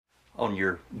On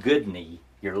your good knee,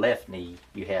 your left knee,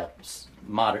 you have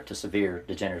moderate to severe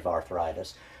degenerative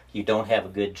arthritis. You don't have a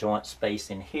good joint space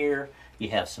in here.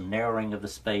 You have some narrowing of the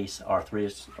space,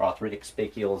 arthritic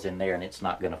spicules in there, and it's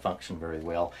not going to function very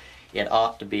well. It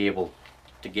ought to be able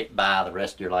to get by the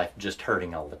rest of your life just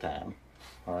hurting all the time.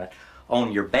 All right.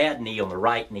 On your bad knee, on the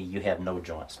right knee, you have no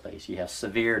joint space. You have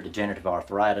severe degenerative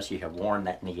arthritis. You have worn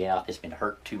that knee out. It's been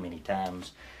hurt too many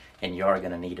times, and you are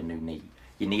going to need a new knee.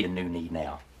 You need a new knee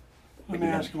now. Let me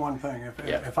ask you one thing.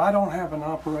 If I don't have an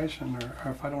operation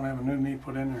or if I don't have a new knee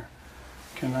put in there,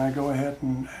 can I go ahead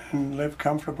and live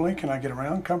comfortably? Can I get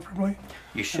around comfortably?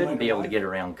 You shouldn't be able to get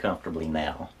around comfortably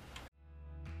now.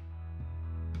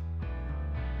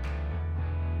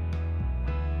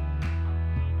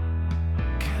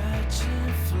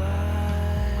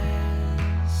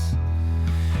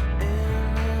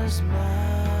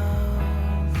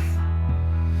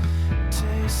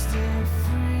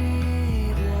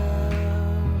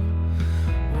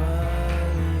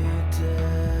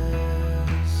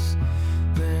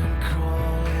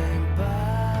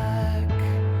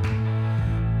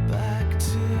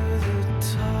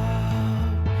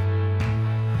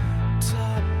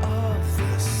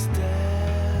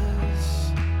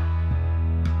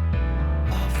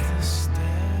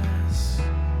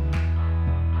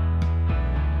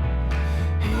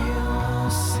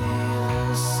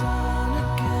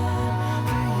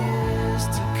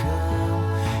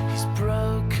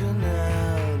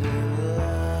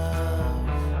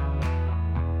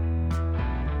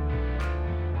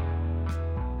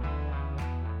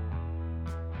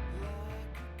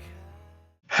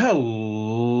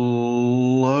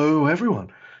 Hello,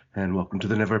 everyone, and welcome to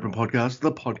the Never Open Podcast,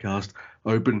 the podcast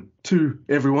open to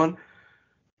everyone,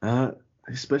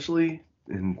 especially,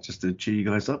 and just to cheer you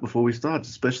guys up before we start,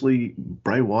 especially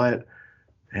Bray Wyatt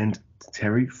and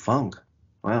Terry Funk.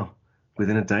 Wow,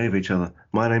 within a day of each other.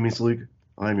 My name is Luke.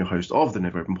 I am your host of the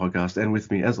Never Open Podcast, and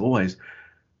with me, as always,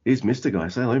 is Mr. Guy.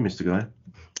 Say hello, Mr. Guy.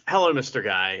 Hello, Mr.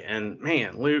 Guy. And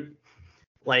man, Luke,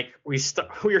 like we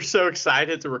are so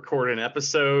excited to record an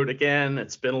episode again.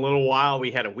 It's been a little while. We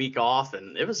had a week off,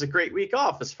 and it was a great week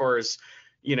off as far as,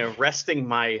 resting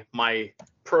my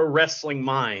pro wrestling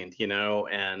mind,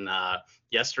 and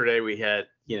yesterday we had,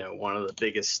 one of the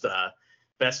biggest,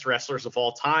 best wrestlers of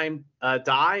all time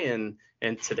die.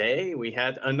 And today we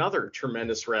had another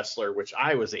tremendous wrestler, which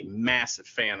I was a massive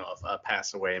fan of,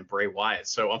 pass away, in Bray Wyatt.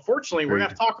 So unfortunately, we're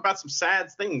going to talk about some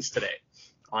sad things today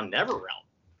on NeverRealm.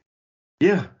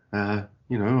 Yeah, I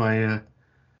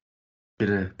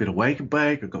bit of wake and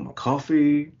bake. I got my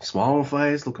coffee, smile on my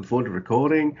face, looking forward to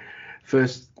recording.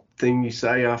 First thing you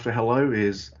say after hello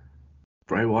is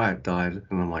Bray Wyatt died,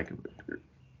 and I'm like,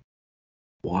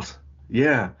 what?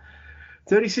 Yeah,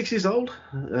 36 years old.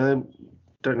 Don't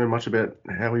know much about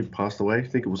how he passed away. I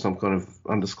think it was some kind of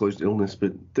undisclosed illness,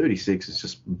 but 36 is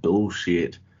just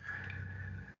bullshit.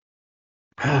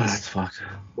 That's fucked.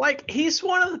 Like, he's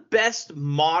one of the best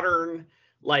modern,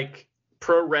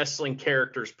 pro wrestling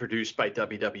characters produced by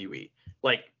WWE.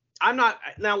 I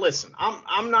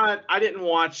didn't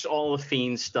watch all the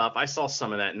Fiend stuff. I saw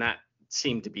some of that, and that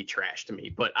seemed to be trash to me.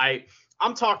 But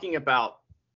I'm talking about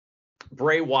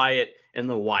Bray Wyatt and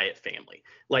the Wyatt family.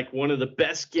 Like, one of the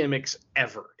best gimmicks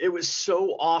ever. It was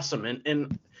so awesome.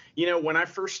 And when I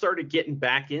first started getting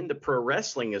back into pro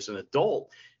wrestling as an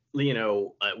adult, it's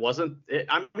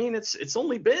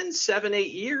only been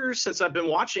 7-8 years since I've been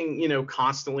watching,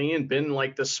 constantly, and been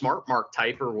like the smart mark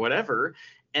type or whatever.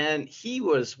 And he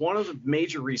was one of the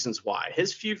major reasons why.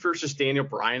 His feud versus Daniel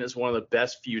Bryan is one of the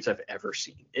best feuds I've ever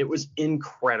seen. It was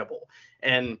incredible.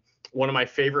 And one of my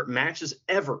favorite matches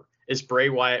ever is Bray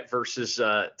Wyatt versus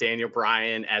Daniel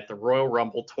Bryan at the Royal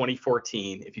Rumble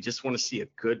 2014. If you just want to see a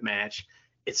good match,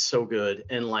 it's so good.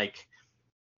 And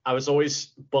I was always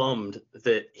bummed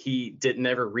that he didn't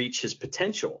ever reach his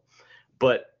potential,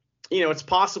 but it's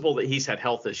possible that he's had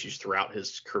health issues throughout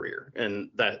his career,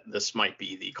 and that this might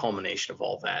be the culmination of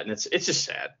all that. And it's just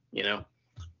sad, Yeah.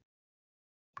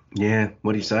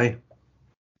 What do you say?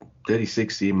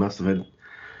 36, he must have had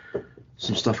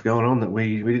some stuff going on that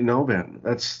we didn't know about.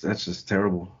 That's just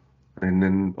terrible. And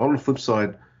then on the flip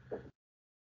side,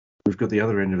 we've got the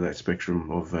other end of that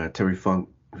spectrum of Terry Funk,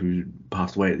 who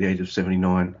passed away at the age of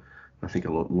 79. I think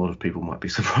a lot of people might be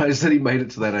surprised that he made it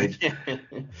to that age,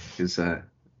 because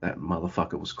that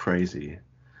motherfucker was crazy.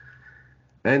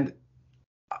 And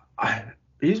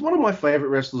he's one of my favorite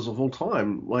wrestlers of all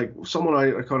time. Like, someone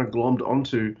I kind of glommed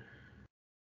onto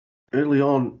early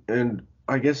on, and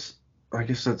I guess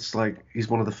that's like he's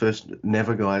one of the first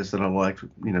Never guys that I liked,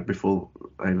 before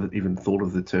I even thought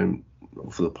of the term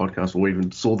for the podcast or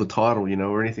even saw the title,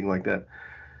 or anything like that.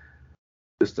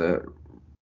 just a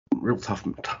real tough.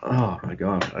 Oh my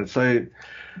God! I'd say,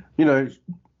 you know,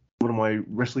 one of my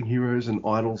wrestling heroes and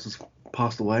idols has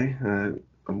passed away.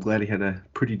 I'm glad he had a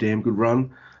pretty damn good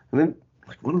run. And then,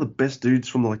 like, one of the best dudes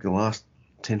from like the last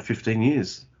 10, 15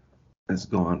 years has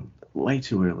gone way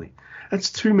too early.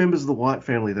 That's 2 members of the Wyatt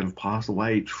family that have passed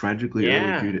away tragically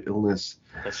early due to illness.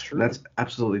 That's true. That's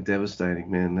absolutely devastating,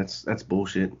 man. That's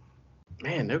bullshit.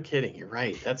 Man, no kidding. You're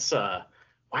right. That's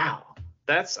wow.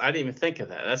 I didn't even think of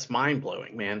that. That's mind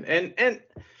blowing, man. And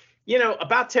you know,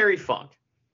 about Terry Funk,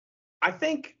 I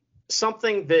think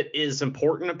something that is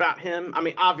important about him. I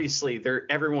mean, obviously,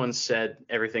 everyone said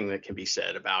everything that can be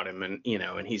said about him, and you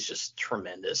know, and he's just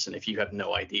tremendous. And if you have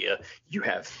no idea, you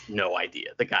have no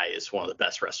idea. The guy is one of the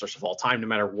best wrestlers of all time, no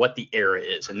matter what the era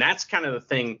is. And that's kind of the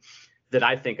thing that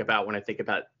I think about when I think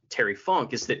about Terry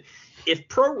Funk, is that if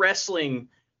pro wrestling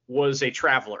was a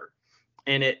traveler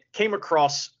and it came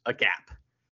across a gap,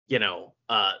 you know,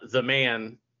 the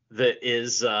man that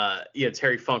is, you know,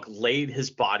 Terry Funk laid his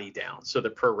body down so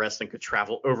that pro wrestling could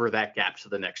travel over that gap to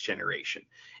the next generation.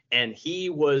 And he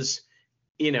was,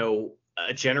 you know,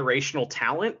 a generational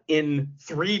talent in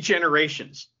 3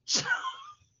 generations, so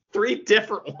 3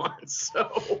 different ones.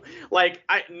 So like,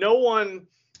 no one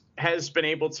has been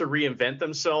able to reinvent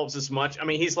themselves as much. I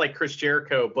mean, he's like Chris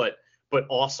Jericho, but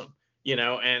awesome. You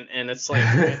know, and it's like,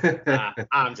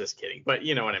 I'm just kidding, but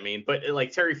you know what I mean. But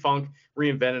like Terry Funk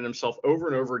reinvented himself over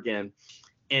and over again,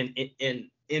 and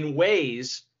in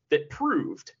ways that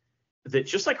proved that,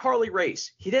 just like Harley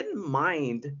Race, he didn't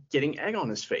mind getting egg on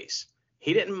his face.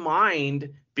 He didn't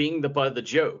mind being the butt of the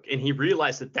joke, and he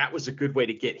realized that that was a good way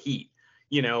to get heat.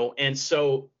 You know, and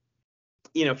so,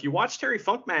 you know, if you watch Terry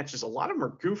Funk matches, a lot of them are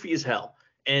goofy as hell.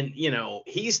 And, you know,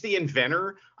 he's the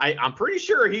inventor. I'm pretty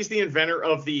sure he's the inventor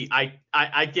of the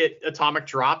I get atomic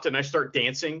dropped and I start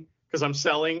dancing because I'm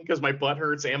selling because my butt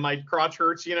hurts and my crotch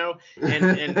hurts, you know.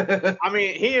 And I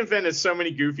mean, he invented so many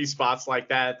goofy spots like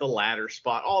that, the ladder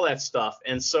spot, all that stuff.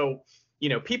 And so, you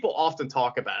know, people often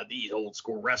talk about these old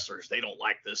school wrestlers. They don't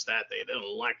like this, that, they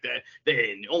don't like that.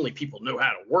 Only people know how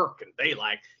to work, and they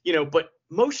like, you know, but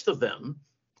most of them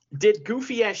did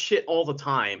goofy ass shit all the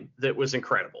time that was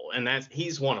incredible, and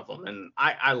he's one of them. And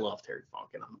I love Terry Funk,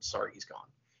 and I'm sorry he's gone.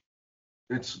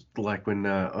 It's like when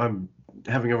I'm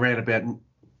having a rant about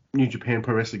New Japan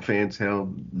Pro Wrestling fans, how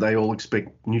they all expect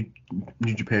New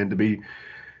Japan to be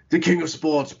the king of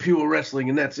sports, pure wrestling,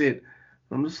 and that's it.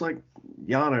 I'm just like,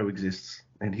 Yano exists,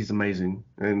 and he's amazing,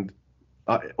 and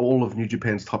all of New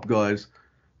Japan's top guys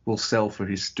will sell for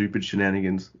his stupid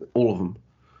shenanigans, all of them.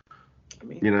 I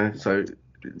mean, you know, so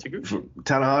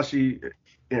Tanahashi,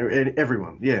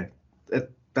 everyone, yeah,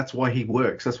 that's why he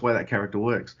works. That's why that character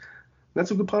works. That's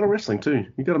a good part of wrestling too.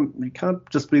 You can't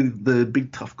just be the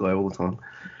big tough guy all the time.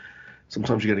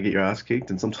 Sometimes you got to get your ass kicked,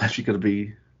 and sometimes you got to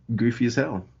be goofy as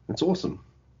hell. It's awesome.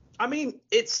 I mean,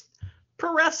 it's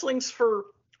pro wrestling's for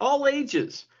all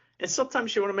ages, and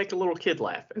sometimes you want to make a little kid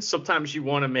laugh, and sometimes you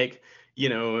want to make, you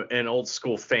know, an old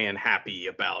school fan happy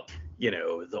about, you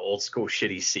know, the old school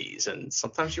shit he sees, and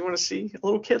sometimes you want to see a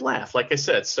little kid laugh, like I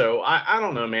said. So I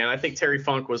don't know, man. I think Terry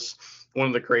Funk was one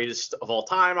of the greatest of all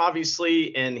time,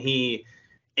 obviously, and he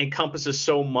encompasses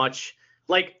so much.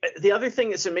 Like, the other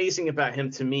thing that's amazing about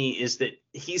him to me is that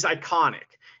he's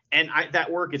iconic, and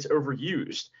that word gets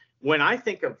overused. When I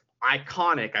think of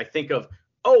iconic, I think of,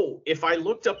 oh, if I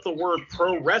looked up the word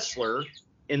pro wrestler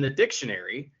in the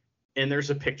dictionary and there's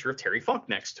a picture of Terry Funk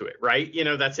next to it, right? You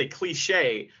know, that's a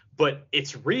cliche, but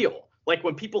it's real. Like,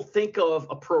 when people think of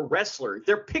a pro wrestler,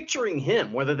 they're picturing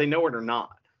him, whether they know it or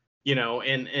not, you know,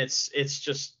 and it's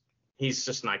just, he's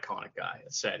just an iconic guy.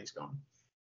 It's sad he's gone.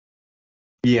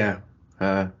 Yeah.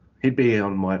 He'd be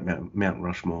on my Mount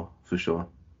Rushmore for sure.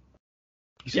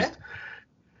 It's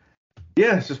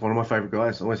just one of my favorite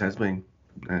guys. Always has been.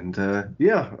 And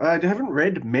I haven't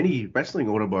read many wrestling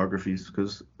autobiographies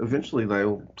because eventually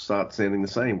they'll start sounding the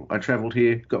same. I traveled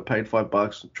here, got paid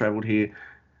 $5, traveled here,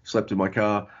 slept in my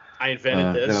car. I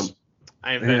invented this.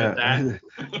 I invented that.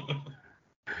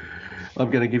 I'm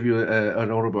going to give you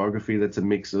an autobiography that's a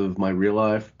mix of my real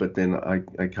life, but then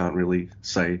I can't really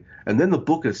say. And then the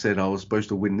booker said I was supposed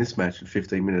to win this match in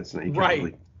 15 minutes.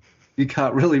 And you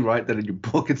can't really write that in your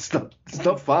book. It's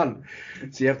not fun.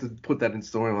 So you have to put that in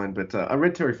storyline. But I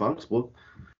read Terry Funk's book.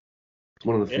 It's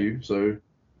one of the few. So,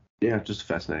 yeah, just a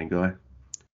fascinating guy.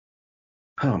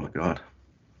 Oh, my God.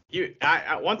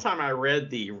 One time I read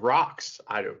the Rock's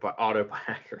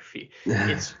autobiography.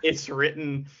 It's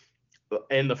written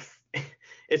in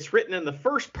the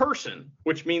first person,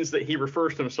 which means that he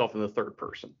refers to himself in the third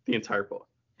person, the entire book.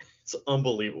 It's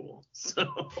unbelievable.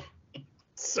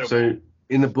 So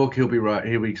in the book he'll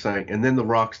be saying, and then the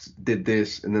Rock did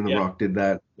this, and then the Rock did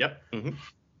that. Yep.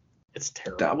 It's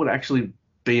terrible. That would actually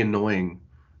be annoying.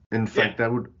 In fact,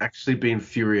 that would actually be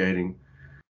infuriating.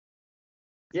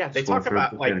 Yeah, they talk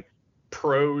about like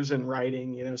prose and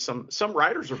writing. You know, some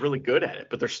writers are really good at it,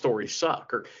 but their stories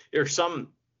suck. Or some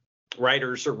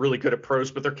writers are really good at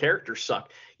prose, but their characters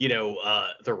suck. You know,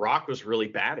 The Rock was really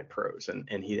bad at prose,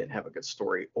 and he didn't have a good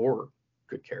story or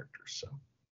good characters. So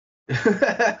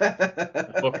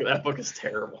that book is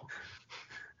terrible.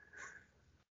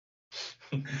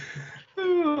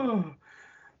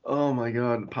 Oh my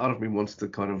God. Part of me wants to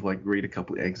kind of like read a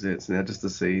couple of excerpts now just to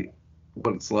see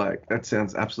what it's like. That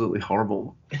sounds absolutely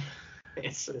horrible.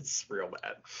 It's real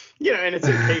bad. You know, and it's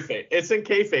in kayfabe. It's in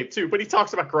kayfabe too, but he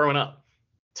talks about growing up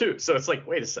too. So it's like,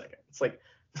 wait a second. It's like,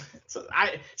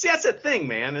 that's the thing,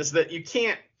 man, is that you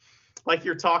can't, like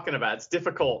you're talking about, it's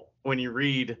difficult when you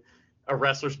read a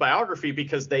wrestler's biography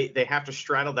because they have to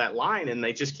straddle that line and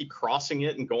they just keep crossing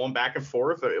it and going back and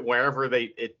forth wherever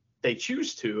they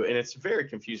choose to, and it's very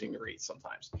confusing to read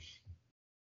sometimes.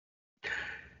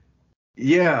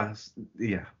 Yeah,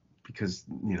 because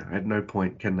at no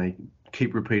point can they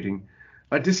keep repeating.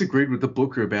 I disagreed with the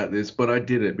booker about this, but I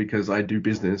did it because I do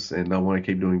business and I want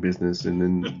to keep doing business, and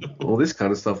then all this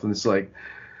kind of stuff. And it's like,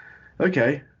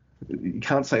 okay, you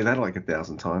can't say that like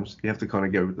 1,000 times. You have to kind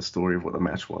of go with the story of what the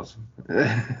match was.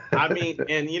 I mean,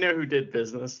 and you know who did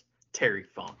business? Terry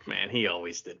Funk, man. He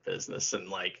always did business, and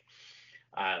like,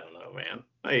 I don't know, man.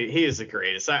 He is the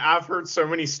greatest. I've heard so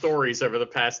many stories over the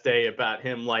past day about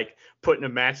him like putting a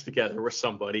match together with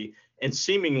somebody and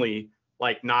seemingly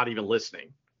like not even listening,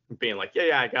 being like,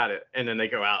 yeah, I got it. And then they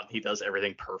go out and he does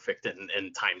everything perfect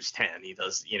and times 10. He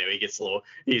does, he gets a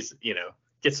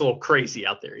little crazy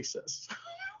out there, he says.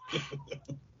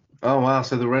 Oh, wow.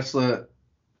 So the wrestler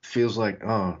feels like,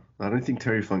 oh, I don't think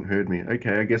Terry Funk heard me.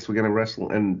 Okay, I guess we're going to wrestle.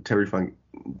 And Terry Funk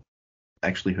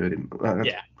actually heard him.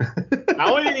 Yeah. Not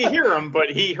only did he hear him, but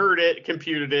he heard it,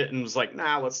 computed it, and was like,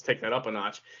 nah, let's take that up a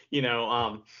notch.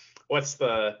 What's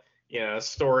the,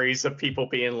 stories of people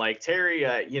being like, Terry,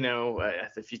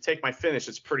 if you take my finish,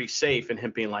 it's pretty safe. And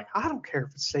him being like, I don't care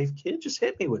if it's safe, kid, just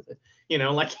hit me with it.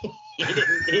 Like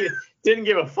he didn't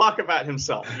give a fuck about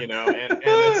himself, and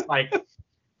it's like,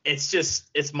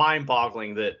 it's mind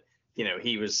boggling that,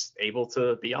 he was able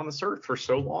to be on this earth for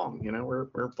so long.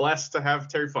 We're blessed to have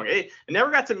Terry Funk. Hey, I never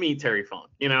got to meet Terry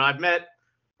Funk. I've met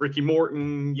Ricky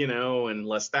Morton, and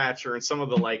Les Thatcher and some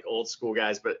of the like old school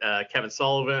guys, but Kevin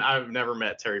Sullivan, I've never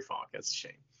met Terry Funk. That's a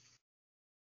shame.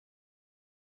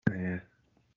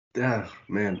 Yeah,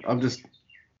 man. I'm just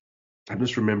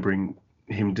remembering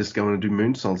him just going to do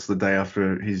moonsaults the day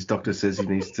after his doctor says he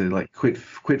needs to like quit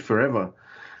forever.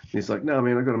 He's like, no,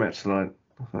 man, I got a match tonight.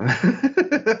 I'm just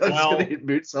gonna hit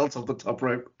moonsaults off the top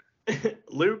rope.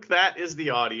 Luke, that is the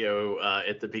audio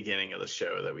at the beginning of the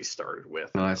show that we started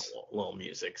with. Nice. A little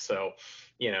music. So,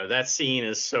 that scene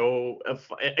is so,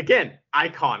 again,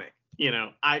 iconic.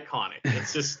 Iconic.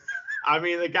 It's just, I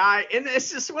mean, the guy, and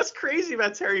it's just what's crazy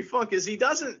about Terry Funk is he's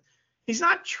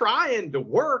not trying to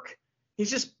work.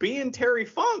 He's just being Terry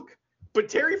Funk. But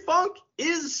Terry Funk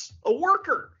is a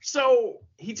worker, so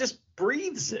he just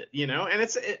breathes it, and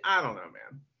I don't know,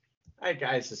 man. That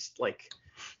guy's just like,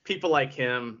 people like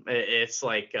him. It's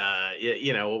like,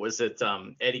 what was it?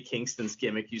 Eddie Kingston's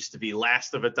gimmick used to be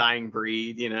last of a dying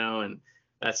breed, and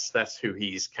that's who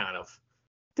he's kind of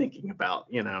thinking about,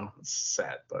 It's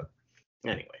sad, but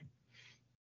anyway.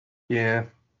 Yeah.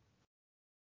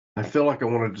 I feel like I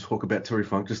wanted to talk about Terry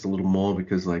Funk just a little more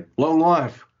because, like, long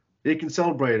life. You can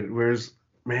celebrate it. Whereas,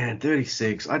 man,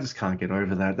 36, I just can't get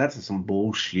over that. That's some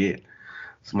bullshit.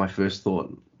 That's my first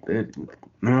thought.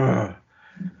 Man,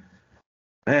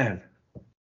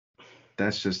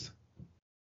 that's just.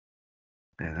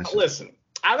 Man, listen,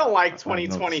 I don't like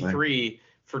 2023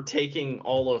 for taking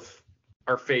all of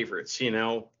our favorites.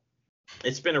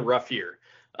 It's been a rough year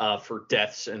for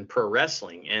deaths in pro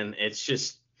wrestling, and it's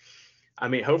just. I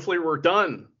mean, hopefully we're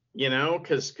done.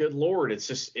 Because good Lord, it's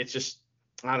just.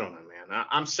 I don't know, man.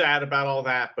 I'm sad about all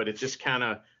that, but it just kind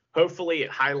of, hopefully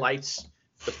it highlights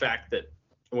the fact that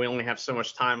we only have so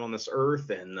much time on this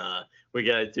earth, and we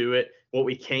got to do what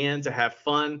we can to have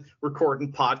fun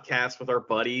recording podcasts with our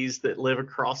buddies that live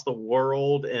across the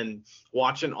world and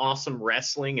watching awesome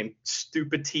wrestling and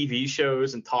stupid TV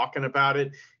shows and talking about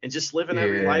it and just living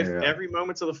every life, every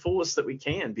moment to the fullest that we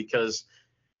can, because,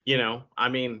 I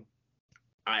mean,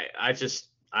 I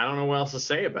don't know what else to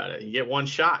say about it. You get one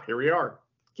shot. Here we are.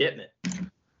 Getting it.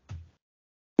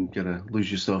 You gotta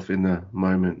lose yourself in the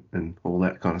moment and all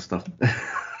that kind of stuff.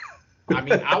 I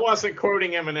mean, I wasn't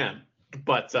quoting Eminem,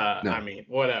 but no. I mean,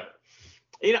 whatever.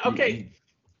 Okay.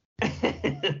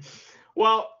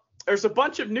 Well, there's a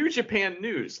bunch of New Japan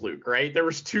news, Luke, right? There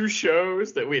was 2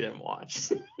 shows that we didn't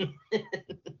watch.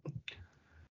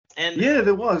 And Yeah,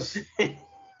 there was.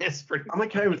 it's pretty I'm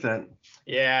okay with that.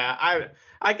 Yeah,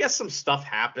 I guess some stuff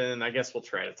happened. I guess we'll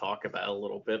try to talk about it a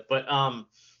little bit. But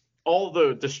all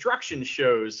the destruction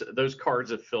shows, those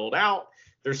cards have filled out.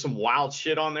 There's some wild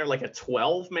shit on there, like a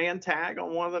 12-man tag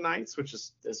on one of the nights, which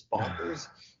is bonkers.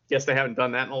 Guess they haven't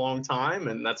done that in a long time,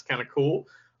 and that's kind of cool.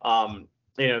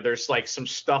 There's like some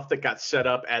stuff that got set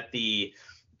up at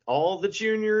all the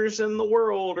juniors in the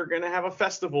world are going to have a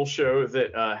festival show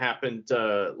that happened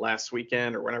last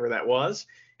weekend or whenever that was.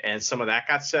 And some of that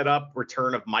got set up.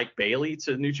 Return of Mike Bailey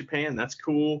to New Japan. That's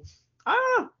cool.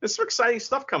 There's some exciting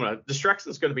stuff coming up.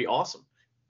 Destruction is going to be awesome.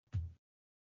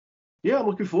 Yeah, I'm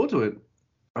looking forward to it.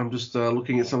 I'm just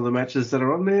looking at some of the matches that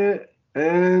are on there,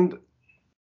 and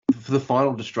for the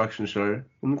final Destruction show,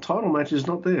 and the title match is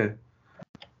not there.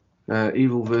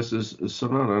 Evil versus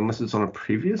Sonata, unless it's on a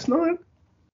previous night.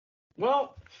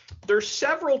 Well, there's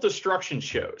several Destruction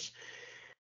shows.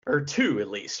 Or 2 at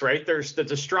least, right? There's the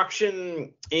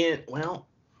Destruction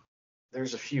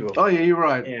there's a few of them. Oh, yeah, you're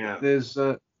right. Yeah. There's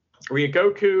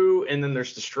Ryogoku, and then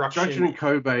there's Destruction in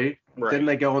Kobe. Right. Then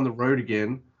they go on the road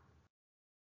again.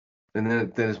 And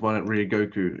then there's one at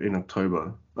Ryogoku in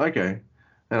October. Okay.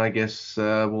 And I guess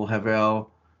we'll have our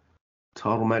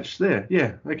title match there.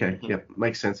 Yeah, okay. Mm-hmm. Yep,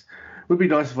 makes sense. Would be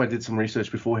nice if I did some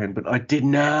research beforehand, but I did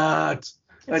not.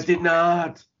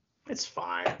 Not. It's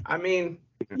fine. I mean,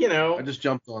 I just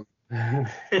jumped on.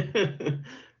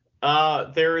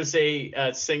 There is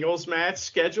a singles match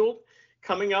scheduled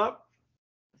coming up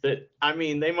that, I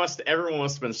mean, everyone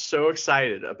must have been so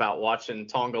excited about watching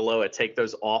Tonga Loa take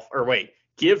those off, or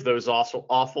give those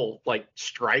awful like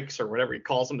strikes or whatever he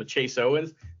calls them to Chase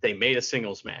Owens. They made a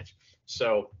singles match.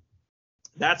 So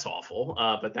that's awful,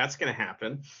 but that's going to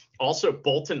happen. Also,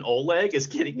 Boltin Oleg is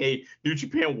getting a New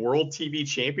Japan World TV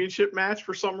Championship match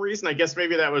for some reason. I guess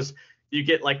maybe that was, you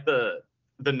get like the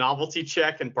novelty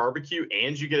check and barbecue,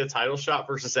 and you get a title shot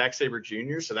versus Zack Sabre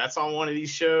Jr. So that's on one of these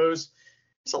shows.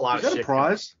 It's a lot of shit. Is that a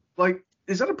prize?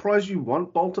 Is that a prize you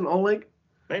want, Boltin Oleg?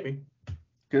 Maybe.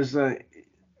 Because I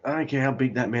don't care how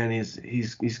big that man is.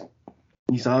 His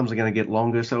arms are going to get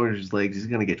longer, so are his legs. He's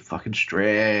going to get fucking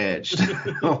stretched.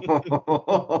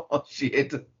 Oh,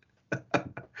 shit.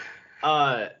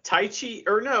 Taichi,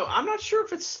 or no, I'm not sure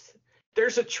if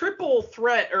there's a triple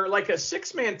threat or like a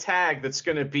 6-man tag that's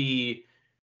going to be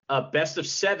a best of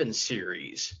 7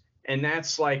 series. And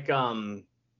that's like, oh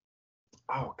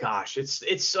gosh,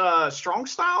 it's Strong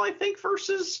Style, I think,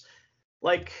 versus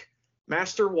like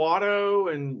Master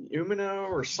Wato and Umino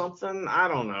or something. I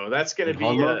don't know. That's going to be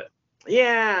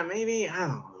yeah, maybe. I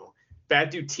don't know.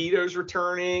 Bad Dude Tito's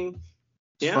returning.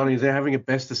 It's funny. They're having a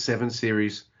best of 7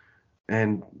 series,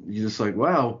 and you're just like,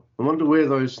 wow, I wonder where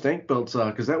those stank belts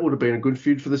are, because that would have been a good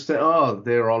feud for the Oh,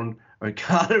 they're on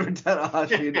Okada and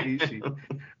Tanahashi and Ishii.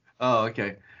 Oh,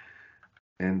 okay.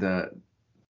 And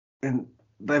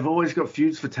they've always got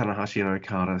feuds for Tanahashi and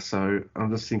Okada, so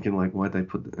I'm just thinking, like, why'd they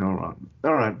put all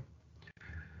right.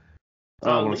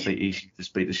 I want to see Ishii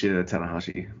just beat the shit out of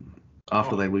Tanahashi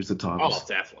after they lose the titles. Oh,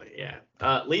 definitely, yeah.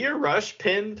 Leo Rush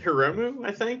pinned Hiromu,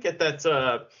 I think, at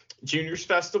that Juniors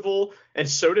Festival, and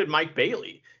so did Mike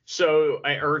Bailey. So,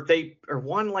 there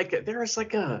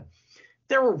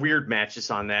were weird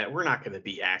matches on that. We're not going to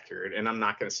be accurate, and I'm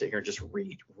not going to sit here and just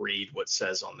read what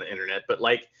says on the internet. But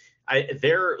Mike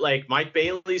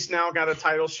Bailey's now got a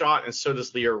title shot, and so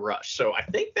does Leo Rush. So I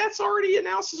think that's already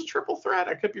announced as a triple threat.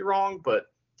 I could be wrong, but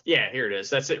yeah, here it is.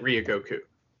 That's at Ryogoku.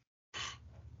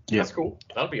 Yeah. That's cool.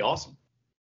 That'll be awesome.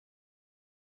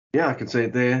 Yeah, I can see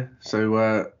it there.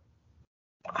 So,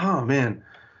 oh man,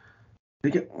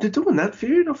 they're doing that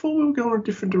feud? I thought we were going a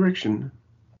different direction.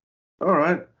 All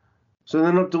right. So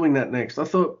they're not doing that next. I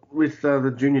thought with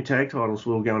the junior tag titles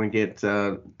we were going to get,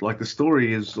 the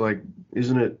story is like,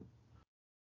 isn't it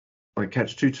like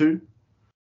Catch 2-2?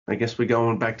 I guess we're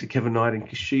going back to Kevin Knight and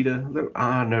Kushida. There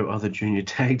are no other junior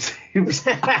tag teams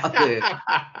out there.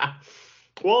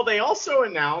 Well, they also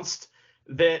announced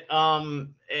that,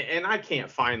 and I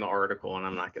can't find the article, and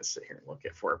I'm not going to sit here and look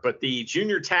for it, but the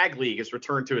Junior Tag League has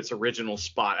returned to its original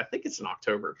spot. I think it's in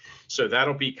October. So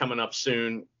that'll be coming up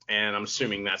soon, and I'm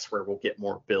assuming that's where we'll get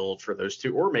more build for those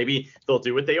two. Or maybe they'll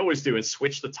do what they always do and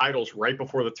switch the titles right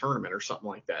before the tournament or something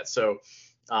like that. So,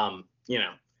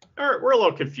 we're a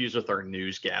little confused with our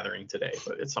news gathering today,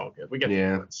 but it's all good. We got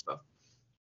important stuff.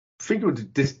 I think it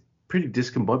was pretty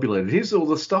discombobulated. Here's all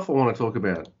the stuff I want to talk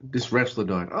about. This wrestler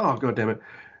died. Oh, god damn it.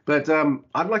 But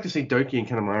I'd like to see Doki and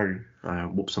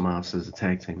Kanemaru whoop some ass as a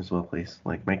tag team as well, please.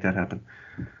 Like, make that happen.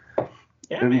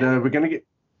 Yeah, and man. We're going to get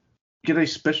get a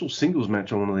special singles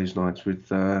match on one of these nights with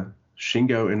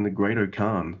Shingo and the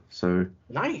Great-O-Khan. So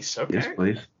nice. Okay. yes,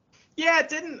 please. Yeah, it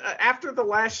didn't after the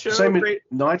last show. Same with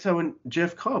Naito and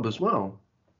Jeff Cobb as well.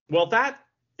 Well,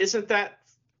 isn't that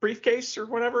briefcase or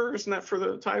whatever? Isn't that for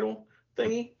the title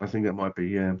thingy? I think that might be,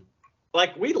 yeah.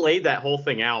 Like, we laid that whole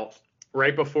thing out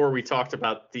right before we talked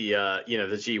about the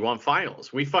the G1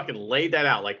 finals. We fucking laid that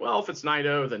out. Like, well, if it's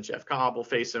Naito, then Jeff Cobb will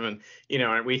face him, and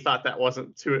and we thought that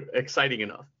wasn't too exciting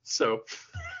enough. So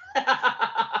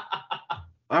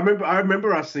I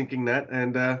remember us thinking that,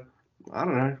 and I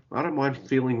don't know. I don't mind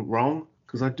feeling wrong,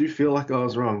 because I do feel like I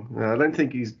was wrong. I don't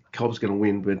think Cobb's going to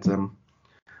win, but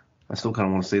I still kind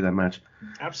of want to see that match.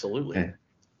 Absolutely.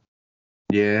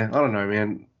 Yeah, I don't know,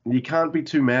 man. You can't be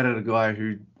too mad at a guy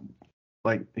who,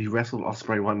 like, he wrestled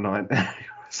Ospreay one night,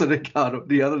 so the card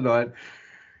the other night,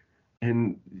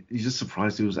 and you're just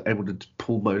surprised he was able to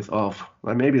pull both off.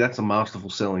 Like, maybe that's a masterful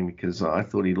selling, because I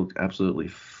thought he looked absolutely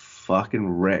fucking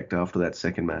wrecked after that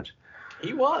second match.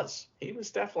 He was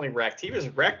definitely wrecked. He was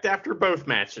wrecked after both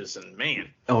matches, and man.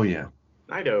 Oh yeah.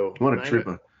 Naito. What a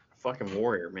trooper. Fucking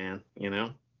warrior, man.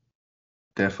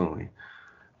 Definitely.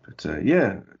 But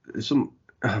yeah, some.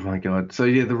 Oh my god. So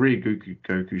yeah, the Ryu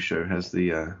Goku show has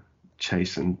the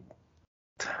Chase and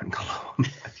Tangaloa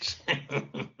match.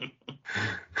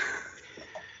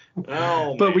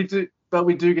 Oh. But man.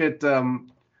 we do get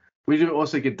we do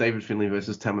also get David Finlay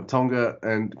versus Tama Tonga,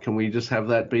 and can we just have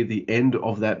that be the end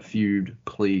of that feud,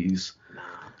 please? Nah,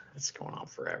 it's going on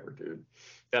forever, dude.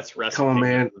 That's wrestling. Come on,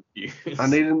 man. I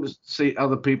need to see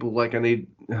other people. Like, I need.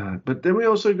 But then we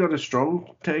also got a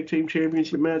strong tag team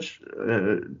championship match.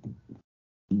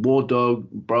 War Dog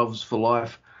Bros for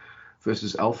Life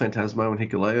versus El Phantasmo and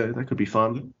Hikuleo. That could be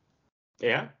fun.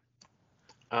 Yeah.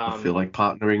 I feel like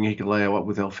partnering Hikuleo up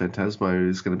with El Phantasmo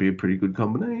is going to be a pretty good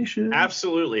combination.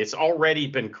 Absolutely. It's already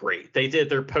been great. They did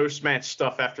their post-match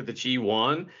stuff after the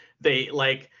G1. They,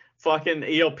 fucking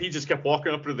ELP just kept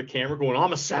walking up to the camera going,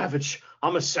 I'm a savage.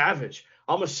 I'm a savage.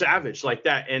 I'm a savage, like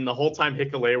that. And the whole time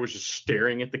Hikuleo was just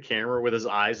staring at the camera with his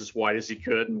eyes as wide as he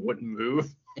could and wouldn't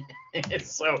move.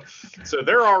 so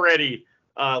they're already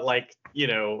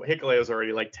Hikuleo's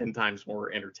already 10 times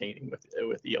more entertaining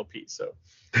with ELP. So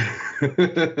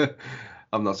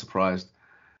I'm not surprised.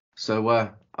 So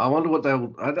I wonder what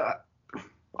they'll.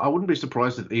 I wouldn't be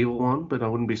surprised if Evil won, but I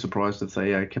wouldn't be surprised if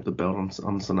they kept the belt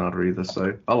on Sonata either.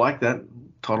 So I like that.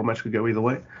 Title match could go either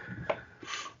way.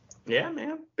 Yeah,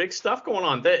 man, big stuff going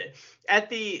on.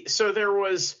 So there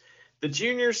was the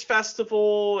Juniors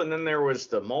Festival, and then there was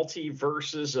the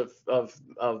multiverses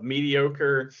of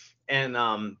mediocre, and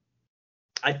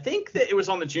I think that it was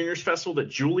on the Juniors Festival that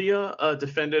Julia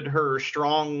defended her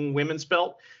strong women's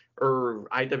belt or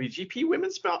IWGP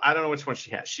women's belt. I don't know which one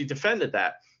she has. She defended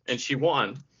that and she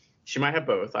won. She might have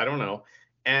both. I don't know.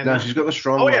 And no, she's got the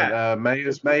strong one. Yeah. Mayu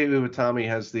Iwatani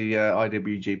has the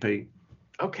IWGP.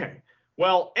 Okay.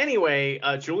 Well, anyway,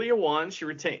 Julia won. She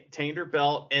retained her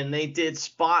belt, and they did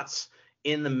spots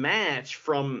in the match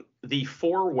from the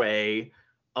four-way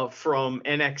from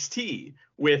NXT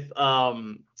with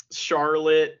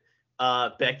Charlotte,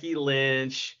 Becky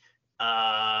Lynch,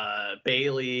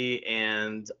 Bayley,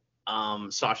 and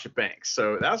Sasha Banks.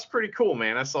 So that was pretty cool,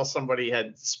 man. I saw somebody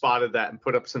had spotted that and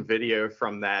put up some video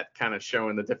from that, kind of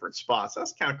showing the different spots.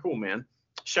 That's kind of cool, man.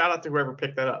 Shout out to whoever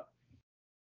picked that up.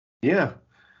 Yeah.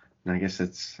 And I guess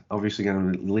it's obviously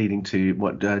going to be leading to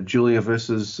what Julia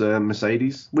versus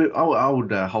Mercedes. I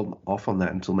would hold off on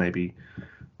that until maybe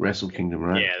Wrestle Kingdom,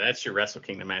 right? Yeah, that's your Wrestle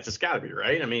Kingdom match. It's got to be,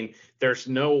 right? I mean, there's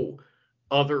no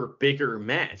other bigger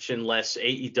match unless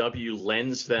AEW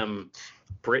lends them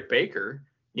Britt Baker,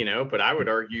 but I would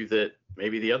argue that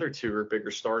maybe the other two are bigger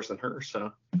stars than her.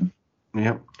 So.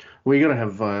 Yeah. Well, you're going to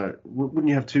have, wouldn't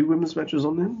you have two women's matches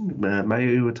on then?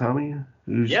 Mayu Iwatani,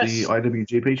 who's the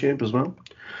IWGP champ as well.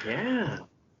 Yeah.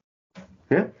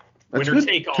 Yeah. Winner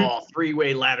take all,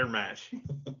 three-way ladder match.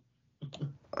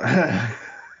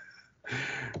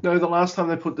 No, the last time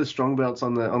they put the strong belts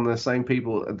on the same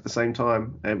people at the same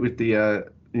time with the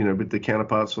with the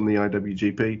counterparts from the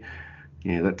IWGP,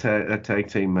 that tag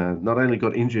team not only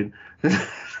got injured,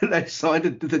 they signed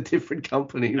it to the different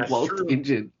company whilst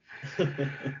injured.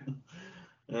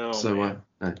 Oh, so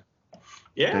no.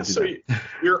 Yeah, so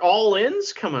your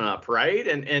all-ins coming up, right?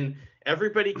 And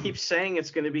everybody keeps saying it's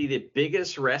going to be the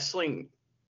biggest wrestling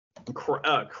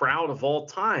crowd of all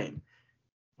time.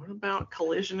 What about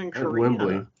Collision in Korea?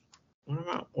 Wembley. What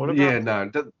about? Yeah,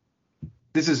 no.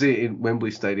 This is in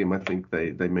Wembley Stadium, I think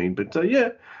they mean. But yeah,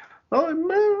 I'm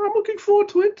looking forward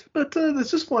to it. But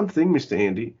there's just one thing, Mr.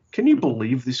 Andy. Can you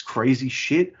believe this crazy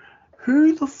shit?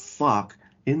 Who the fuck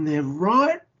in their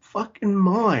right fucking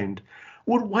mind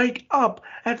would wake up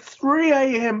at 3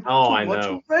 a.m. Oh, to I watch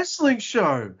know. a wrestling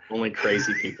show. Only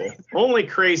crazy people. Only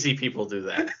crazy people do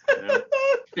that.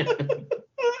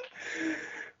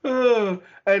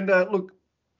 And look,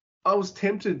 I was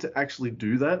tempted to actually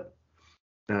do that,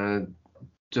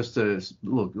 just to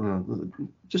look,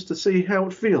 just to see how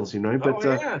it feels,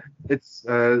 But it's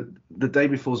the day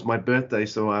before's my birthday,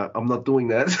 so I'm not doing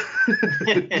that.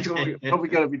 Probably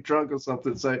gonna be drunk or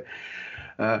something. So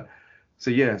I'm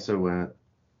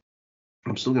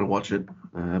still gonna watch it,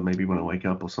 maybe when I wake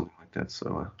up or something like that.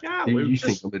 So you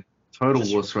think I'm a total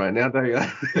wuss right now, don't you?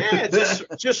 Yeah,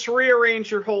 just rearrange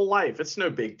your whole life. It's no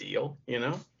big deal,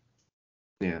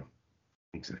 Yeah,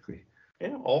 exactly.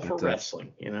 Yeah, all for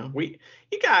wrestling, you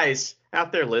guys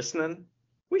out there listening,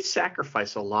 we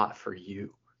sacrifice a lot for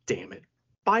you. Damn it.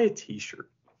 Buy a t-shirt.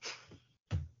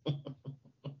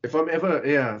 If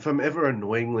I'm ever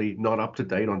annoyingly not up to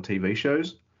date on TV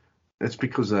shows, it's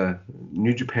because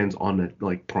New Japan's on at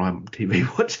like prime TV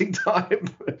watching time.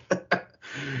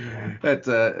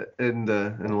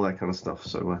 And all that kind of stuff.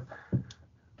 So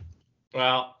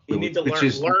well, you need to which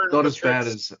is learn not the as bad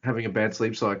tricks. as having a bad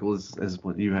sleep cycle as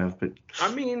what you have, but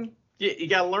I mean, you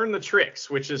got to learn the tricks,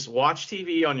 which is watch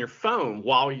TV on your phone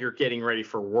while you're getting ready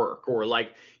for work, or watch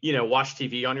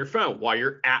TV on your phone while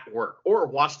you're at work, or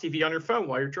watch TV on your phone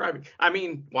while you're driving. I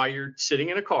mean, while you're sitting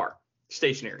in a car,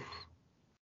 stationary.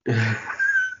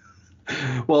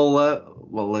 well,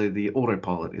 the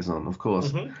autopilot is on, of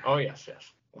course. Mm-hmm. Oh yes.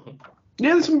 Mm-hmm.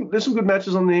 Yeah, there's some good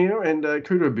matches on there, and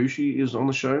Kota Ibushi is on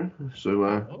the show,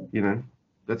 so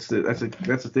that's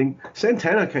the thing.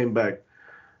 Santana came back.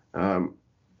 I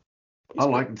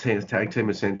like the tag team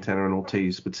of Santana and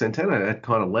Ortiz, but Santana had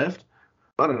kind of left.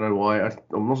 I don't know why. I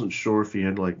wasn't sure if he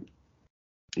had like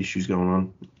issues going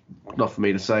on. Not for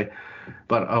me to say,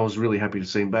 but I was really happy to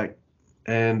see him back,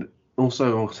 and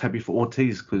also I was happy for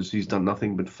Ortiz because he's done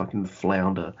nothing but fucking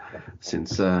flounder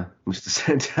since Mr.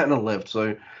 Santana left.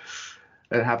 So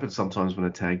it happens sometimes when a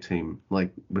tag team,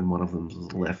 like when one of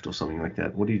them's left or something like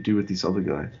that. What do you do with this other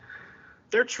guy?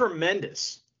 They're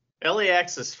tremendous.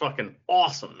 LAX is fucking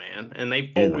awesome, man. And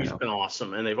they've always been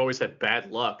awesome. And they've always had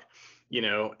bad luck,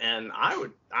 And I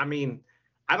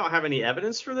don't have any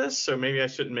evidence for this, so maybe I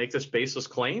shouldn't make this baseless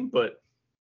claim, but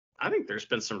I think there's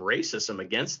been some racism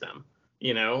against them.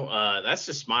 That's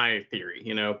just my theory,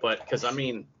 but because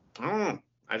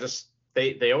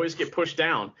they always get pushed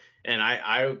down. And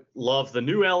I love the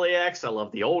new LAX. I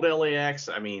love the old LAX.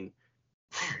 I mean,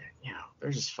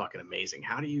 they're just fucking amazing.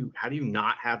 How do you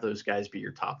not have those guys be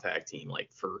your top tag team like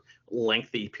for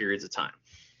lengthy periods of time?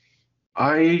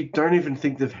 I don't even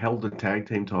think they've held the tag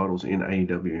team titles in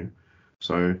AEW.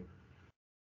 So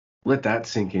let that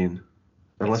sink in,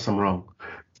 unless I'm wrong.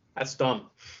 That's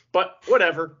dumb. But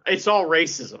whatever. It's all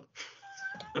racism.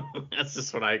 That's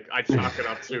just what I chalk it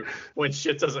up to. When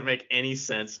shit doesn't make any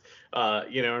sense,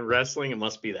 in wrestling, it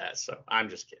must be that. So I'm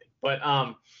just kidding.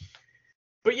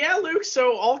 But yeah, Luke,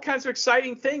 so all kinds of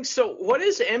exciting things. So what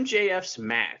is MJF's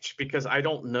match? Because I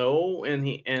don't know, and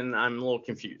I'm a little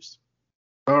confused.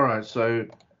 All right, so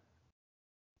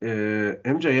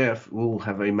MJF will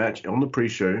have a match on the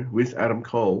pre-show with Adam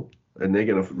Cole, and they're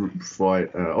going to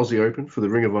fight Aussie Open for the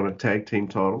Ring of Honor tag team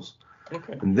titles.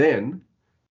 Okay. And then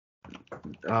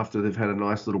after they've had a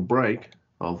nice little break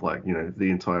of the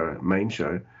entire main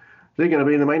show, they're going to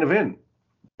be in the main event.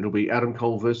 It'll be Adam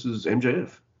Cole versus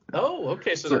MJF. Oh,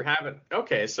 okay. So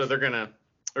they're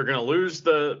gonna lose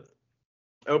the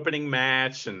opening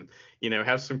match and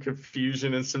have some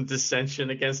confusion and some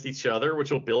dissension against each other,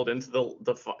 which will build into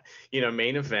the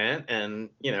main event, and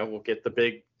we'll get the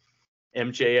big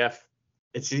MJF.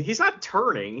 He's not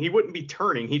turning. He wouldn't be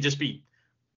turning. He'd just be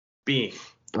being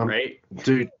right,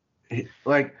 dude.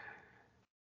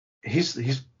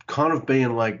 He's kind of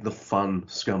being like the fun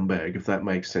scumbag, if that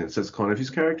makes sense. That's kind of his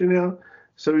character now.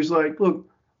 So he's like, look,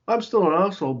 I'm still an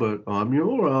asshole, but I'm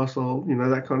your asshole,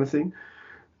 that kind of thing.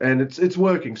 And it's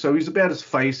working. So he's about as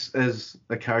face as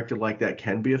a character like that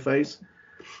can be a face.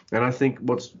 And I think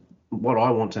what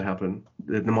I want to happen,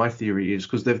 my theory is,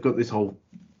 because they've got this whole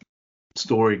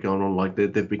story going on, like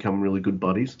they've become really good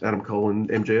buddies, Adam Cole and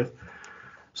MJF.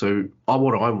 So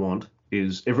what I want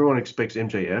is everyone expects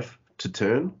MJF to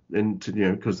turn, and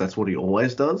because that's what he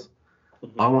always does.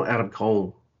 Mm-hmm. I want Adam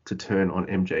Cole to turn on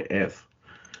MJF,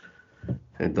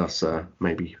 and thus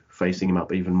maybe facing him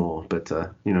up even more. But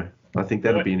I think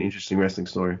that'd be an interesting wrestling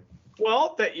story.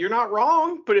 Well, that you're not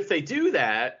wrong, but if they do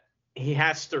that, he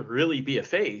has to really be a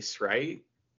face, right?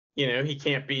 He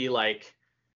can't be like.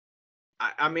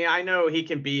 I know he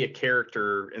can be a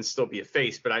character and still be a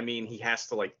face, but he has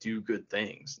to do good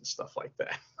things and stuff like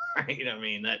that, right?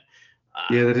 That.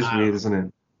 Yeah, that is weird, isn't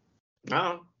it?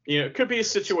 It could be a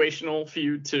situational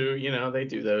feud too. They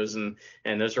do those, and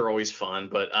those are always fun.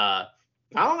 But I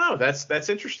don't know. That's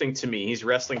interesting to me. He's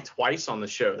wrestling twice on the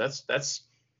show.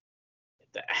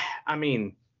 I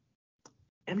mean,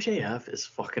 MJF is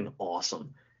fucking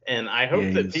awesome, and I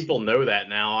hope that people know that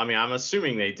now. I mean, I'm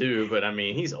assuming they do, but I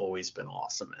mean, he's always been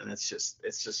awesome, and it's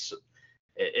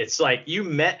like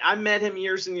I met him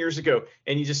years and years ago,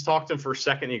 and you just talk to him for a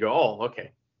second, and you go, oh,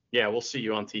 okay, yeah, we'll see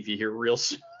you on TV here real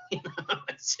soon.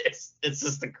 It's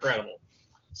just incredible.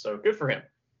 So good for him.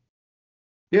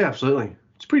 Yeah, absolutely.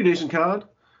 It's a pretty decent card.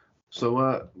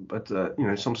 So, but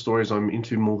some stories I'm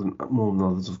into more than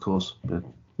others, of course. But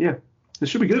yeah, this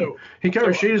should be good.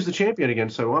 Hikaru Shida's the champion again,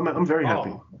 so I'm very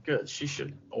happy. Good. She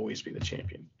should always be the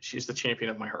champion. She's the champion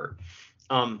of my heart.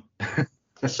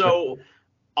 So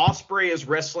Ospreay is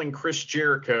wrestling Chris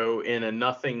Jericho in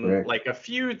a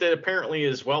feud that apparently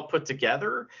is well put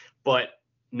together, but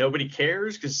nobody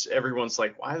cares because everyone's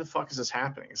like, why the fuck is this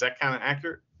happening? Is that kind of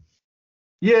accurate?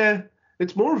 Yeah.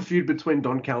 It's more of a feud between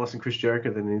Don Callis and Chris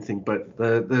Jericho than anything. But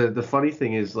the funny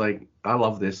thing is, like, I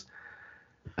love this.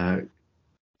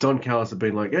 Don Callis had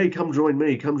been like, hey, come join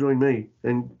me.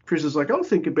 And Chris is like, I'll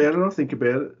think about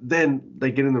it. Then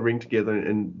they get in the ring together,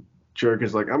 and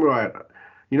Jericho's like, I'm all right.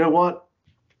 You know what?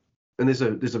 And there's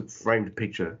a framed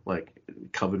picture, like,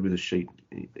 covered with a sheet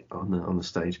on the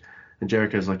stage. And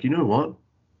Jericho's like, you know what?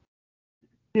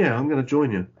 Yeah, I'm going to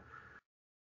join you.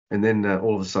 And then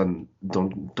all of a sudden,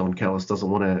 Don Callis doesn't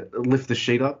want to lift the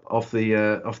sheet up off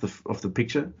the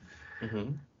picture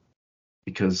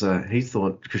because he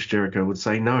thought Chris Jericho would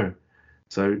say no.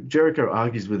 So Jericho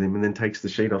argues with him and then takes the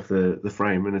sheet off the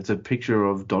frame, and it's a picture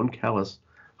of Don Callis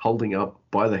holding up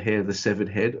by the hair the severed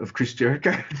head of Chris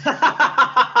Jericho.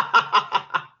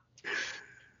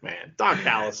 Man, Don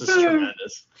Callis is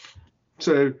tremendous.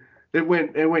 So it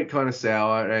went kind of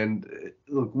sour, and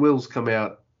look, Will's come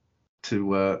out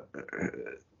to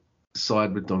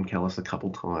side with Don Callis a couple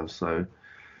times. So,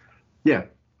 yeah,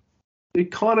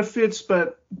 it kind of fits,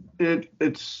 but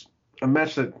it's a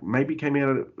match that maybe came out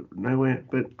of nowhere,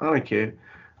 but I don't care.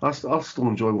 I'll still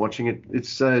enjoy watching it.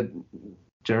 It's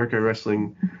Jericho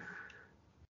wrestling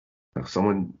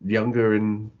someone younger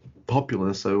and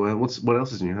popular. So what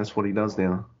else is new? That's what he does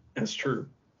now. That's true.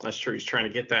 He's trying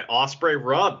to get that Ospreay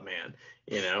rub, man.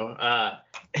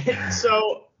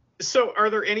 So are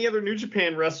there any other New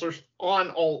Japan wrestlers on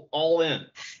All In?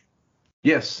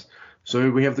 Yes.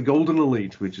 So we have the Golden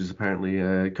Elite, which is apparently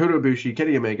Kota Ibushi,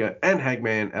 Kenny Omega, and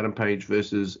Hangman Adam Page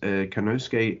versus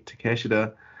Konosuke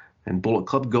Takeshita and Bullet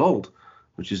Club Gold,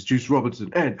 which is Juice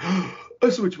Robinson and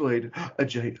a Switchblade,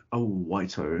 Jay White.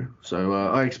 So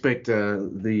I expect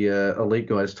the Elite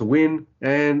guys to win,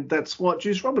 and that's what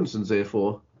Juice Robinson's there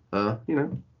for. That's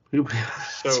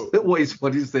always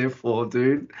what he's there for,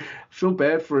 dude. I feel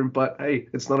bad for him, but hey,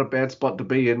 it's not a bad spot to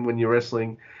be in when you're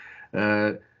wrestling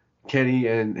Kenny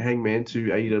and Hangman, two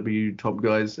AEW top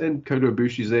guys, and Kota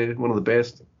Ibushi's there, one of the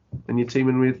best, and you're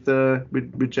teaming with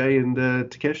Jay and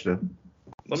Takeshita.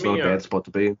 It's not a bad spot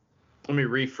to be in. Let me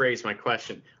rephrase my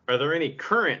question. Are there any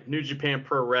current New Japan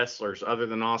Pro wrestlers other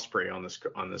than Ospreay on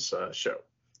this show?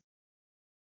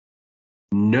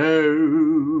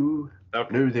 No.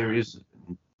 Okay. No, there is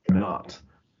not.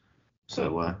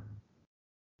 So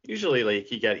usually,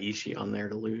 like, you got Ishii on there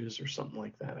to lose or something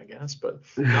like that, I guess, but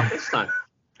not this time.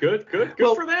 Good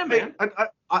for them, man.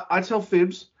 I tell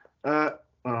fibs. The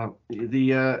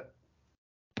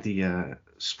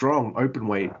strong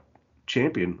openweight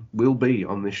champion will be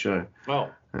on this show. Oh.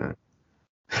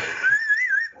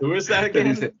 Who is that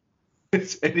again?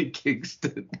 It's Eddie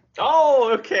Kingston.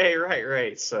 Oh, okay,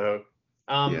 right. So.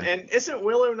 And isn't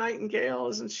Willow Nightingale?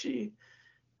 Wasn't she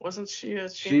a champion?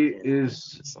 She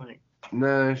is. It's like,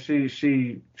 no,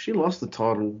 she lost the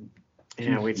title.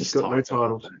 Yeah, we just got no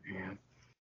titles.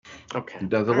 Okay.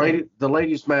 The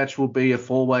ladies match will be a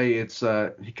 4-way. It's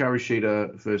Hikaru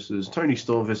Shida versus Toni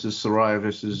Storm versus Saraya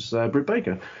versus Britt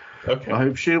Baker. Okay. I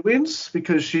hope she wins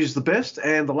because she's the best.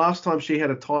 And the last time she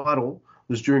had a title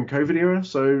was during COVID era,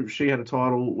 so she had a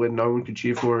title when no one could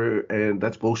cheer for her, and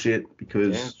that's bullshit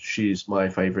because she's my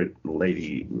favorite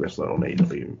lady wrestler on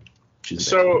AEW.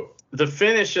 So the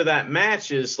finish of that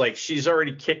match is like she's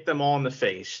already kicked them all in the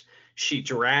face. She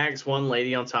drags one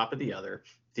lady on top of the other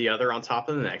on top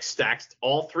of the next, stacks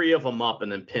all three of them up,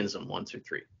 and then pins them 1, 2,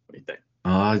 3. What do you think?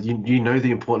 You know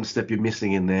the important step you're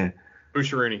missing in there.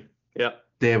 Busharuni. Yep.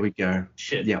 There we go.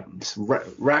 Shit. Yeah.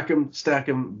 Rack them, stack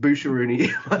them,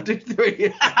 Busharuni. 1, 2,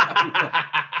 3.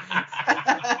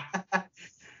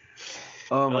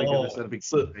 Oh my goodness, that'd be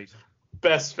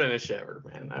best finish ever,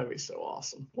 man. That'd be so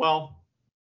awesome. Well,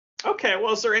 Okay,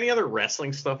 well, is there any other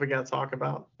wrestling stuff we got to talk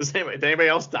about? Did anybody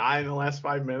else die in the last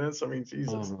 5 minutes? I mean,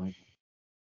 Jesus. Oh my,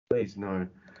 please no.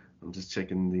 I'm just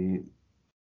checking the.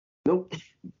 Nope.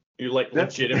 You're like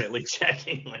legitimately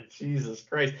checking, like Jesus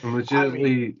Christ. I'm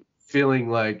legitimately feeling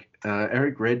like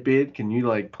Eric Redbeard. Can you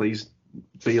like please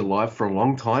be alive for a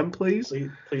long time, please?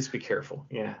 Please be careful.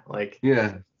 Yeah, like.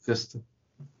 Yeah, just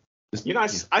you know,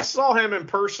 I saw him in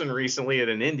person recently at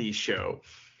an indie show,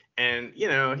 and you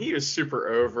know he was super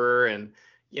over, and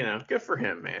you know, good for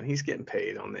him, man. He's getting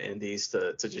paid on the indies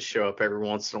to just show up every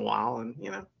once in a while, and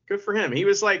you know, good for him. He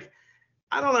was like,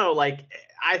 I don't know, like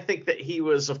I think that he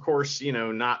was, of course, you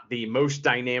know, not the most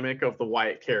dynamic of the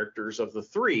Wyatt characters of the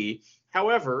three.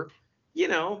 However, you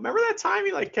know, remember that time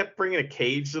he like kept bringing a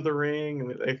cage to the ring,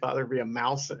 and they thought there'd be a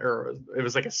mouse, or it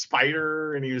was like a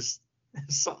spider, and he was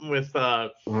something with oh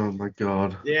my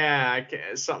god. Yeah,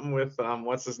 something with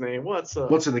what's his name? What's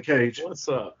in the cage? What's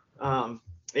up?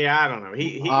 Yeah, I don't know.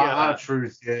 He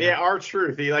R-Truth. Yeah,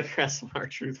 R-Truth. He like wrestled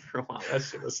R-Truth for a while. That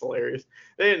shit was hilarious.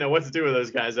 They didn't know what to do with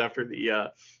those guys after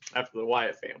the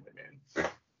Wyatt family, man.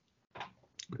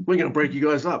 We're gonna break you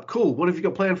guys up. Cool. What have you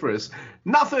got planned for us?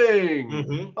 Nothing.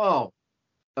 Mm-hmm. Oh.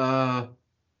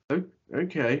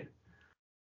 Okay.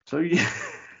 So yeah.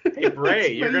 Hey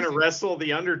Bray, you're gonna wrestle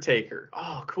the Undertaker.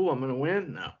 Oh, cool. I'm gonna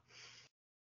win. No.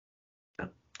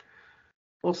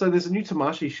 Also, there's a new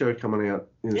Tamashii show coming out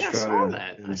in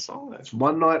Australia. I saw that. It's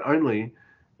one night only,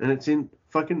 and it's in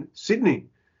fucking Sydney.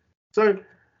 So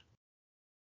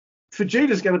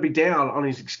Fujita's going to be down on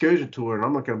his excursion tour, and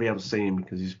I'm not going to be able to see him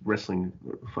because he's wrestling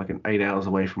fucking 8 hours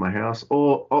away from my house,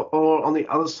 or on the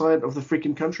other side of the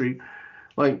freaking country.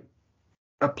 Like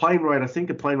a plane ride, I think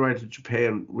a plane ride to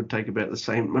Japan would take about the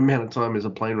same amount of time as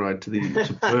a plane ride to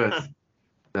Perth.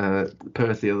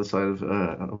 Perth, the other side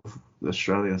of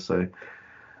Australia. So.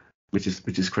 Which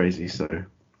is crazy. So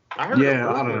I heard a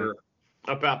rumor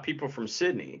about people from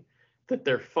Sydney that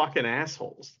they're fucking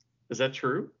assholes. Is that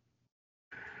true?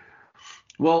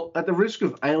 Well, at the risk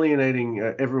of alienating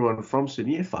everyone from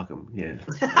Sydney, yeah, fuck them. Yeah.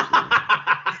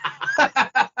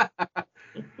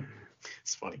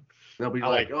 It's funny. They'll be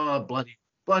like, oh, bloody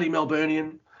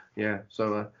Melburnian. Yeah.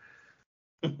 So.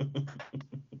 No,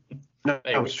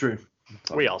 hey, it's true.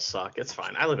 We all suck. It's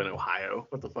fine. I live in Ohio.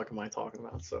 What the fuck am I talking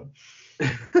about? So,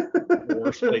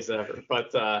 worst place ever.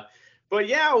 But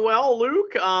yeah. Well,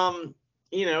 Luke,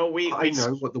 you know, I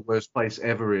know what the worst place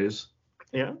ever is.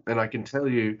 Yeah. And I can tell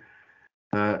you,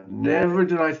 never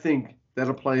did I think that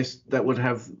a place that would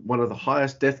have one of the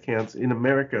highest death counts in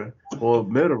America or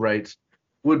murder rates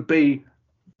would be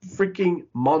freaking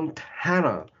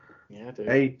Montana. Yeah,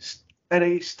 dude.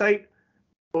 A state,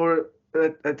 or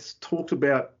it's talked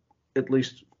about, at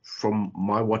least from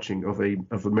my watching of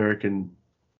American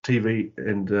TV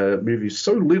and movies,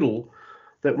 so little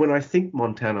that when I think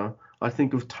Montana, I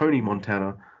think of Tony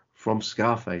Montana from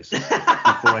Scarface before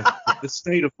I think of the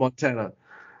state of Montana.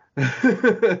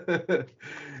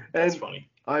 That's funny.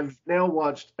 I've now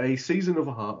watched a season and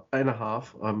a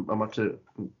half. I'm up to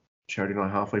Charity and I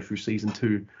halfway through season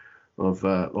 2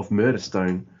 of Murder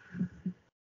Stone,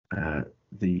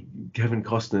 the Kevin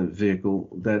Costner vehicle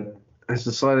that has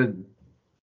decided,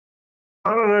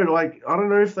 I don't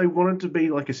know if they want it to be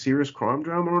like a serious crime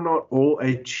drama or not, or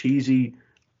a cheesy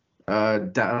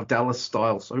Dallas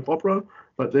style soap opera,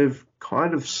 but they've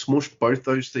kind of smushed both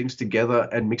those things together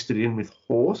and mixed it in with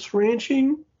horse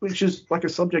ranching, which is like a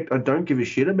subject I don't give a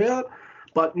shit about,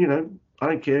 but you know, I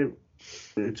don't care.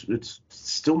 It's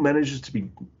still manages to be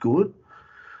good.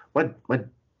 I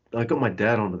got my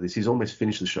dad onto this. He's almost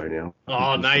finished the show now.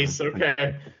 Oh, nice.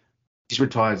 Okay. He's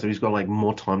retired, so he's got like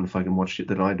more time to fucking watch shit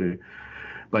than I do.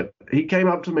 But he came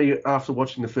up to me after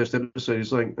watching the first episode.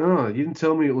 He's like, "Oh, you didn't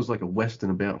tell me it was like a western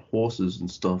about horses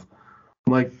and stuff."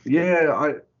 I'm like,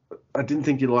 "Yeah, I didn't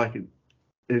think you'd like it."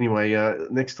 Anyway,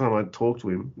 next time I talk to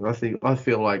him, I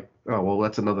feel like, oh well,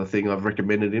 that's another thing I've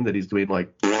recommended him that he's doing.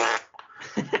 Like,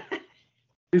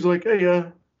 he's like, "Hey,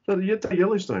 you take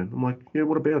Yellowstone." I'm like, "Yeah,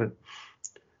 what about it?"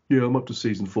 "Yeah, I'm up to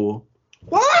season 4.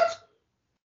 What?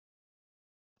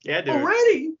 Yeah, dude.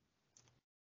 Already?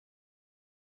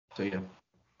 So yeah.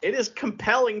 It is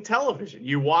compelling television.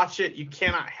 You watch it, you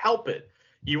cannot help it.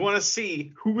 You want to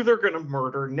see who they're going to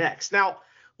murder next. Now,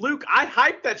 Luke, I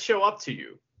hyped that show up to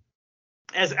you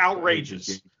as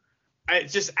outrageous.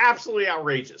 It's just absolutely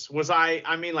outrageous. Was I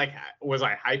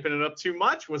hyping it up too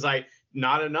much? Was I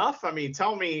not enough? I mean,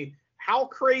 tell me, how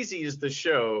crazy is the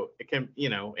show,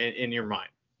 in your mind?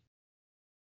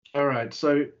 All right.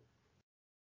 So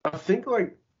I feel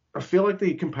like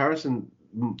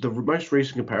the most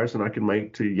recent comparison I can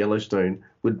make to Yellowstone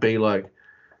would be like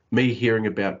me hearing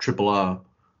about Triple R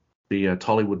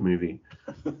Tollywood movie,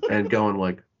 and going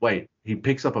like, wait, he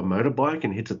picks up a motorbike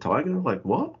and hits a tiger? Like,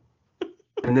 what?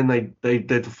 And then they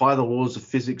defy the laws of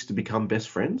physics to become best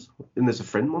friends, and there's a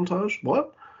friend montage.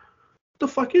 What the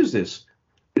fuck is this?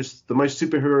 It's the most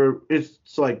superhero.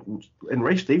 It's like, and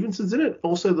Ray Stevenson's in it.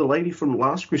 Also, the lady from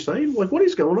Last Crusade. Like, what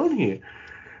is going on here?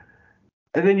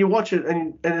 And then you watch it,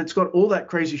 and it's got all that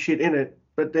crazy shit in it,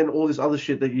 but then all this other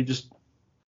shit that you just,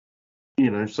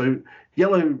 So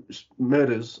Yellow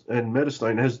Murders and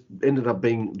Murderstone has ended up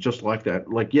being just like that.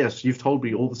 Like, yes, you've told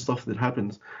me all the stuff that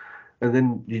happens, and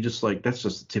then you're just like, that's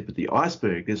just the tip of the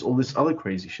iceberg. There's all this other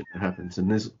crazy shit that happens,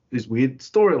 and there's these weird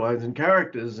storylines and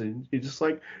characters, and you're just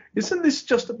like, isn't this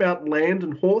just about land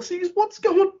and horses? What's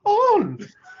going on?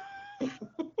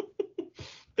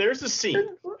 There's a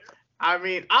scene. I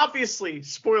mean, obviously,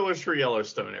 spoilers for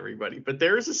Yellowstone, everybody, but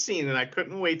there's a scene that I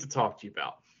couldn't wait to talk to you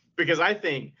about because I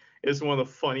think it's one of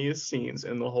the funniest scenes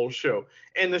in the whole show.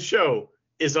 And the show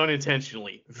is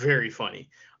unintentionally very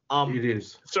funny. It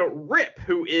is. So Rip,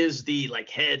 who is the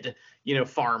head,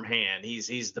 farmhand,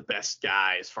 he's the best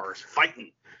guy as far as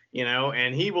fighting,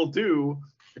 and he will do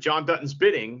John Dutton's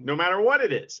bidding no matter what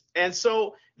it is. And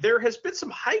so there has been some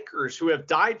hikers who have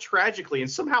died tragically and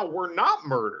somehow were not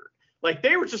murdered. Like,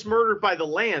 they were just murdered by the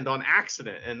land on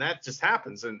accident, and that just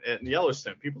happens in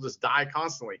Yellowstone. People just die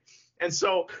constantly. And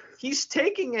so he's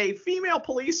taking a female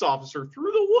police officer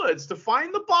through the woods to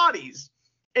find the bodies,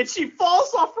 and she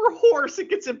falls off her horse and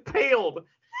gets impaled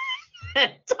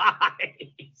and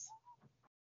dies.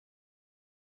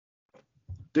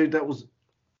 Dude, it was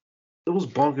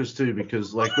bonkers too,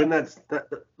 because when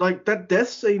that death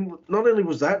scene, not only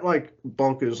was that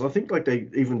bonkers, I think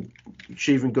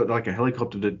she even got a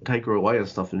helicopter to take her away and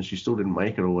stuff, and she still didn't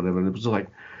make it or whatever. And it was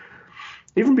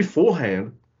even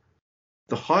beforehand,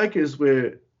 the hikers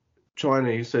were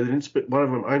Chinese, so they didn't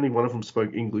only one of them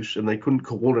spoke English, and they couldn't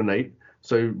coordinate,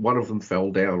 so one of them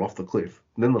fell down off the cliff,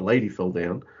 and then the lady fell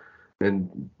down,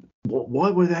 and why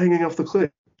were they hanging off the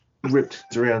cliff? Ripped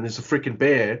around, there's a freaking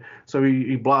bear, so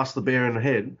he blasts the bear in the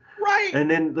head. Right. And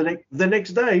then the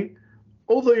next day,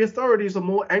 all the authorities are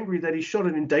more angry that he shot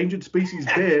an endangered species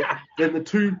bear than the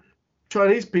two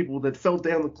Chinese people that fell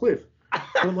down the cliff.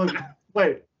 And I'm like,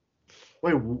 wait,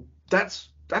 that's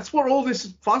what all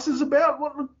this fuss is about?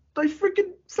 What, they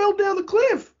freaking fell down the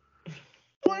cliff.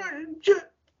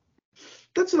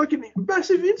 That's a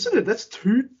massive incident. That's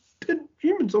two dead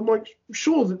humans. I'm like,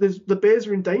 sure that the bears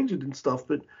are endangered and stuff,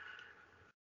 but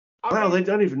they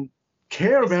don't even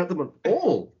care about them at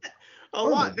all.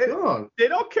 They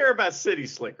don't care about city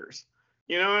slickers.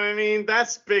 You know what I mean?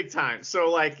 That's big time.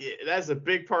 So that's a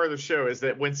big part of the show, is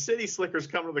that when city slickers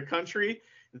come to the country,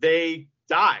 they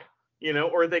die,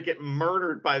 or they get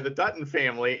murdered by the Dutton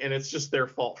family, and it's just their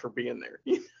fault for being there.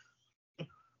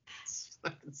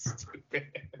 That's stupid.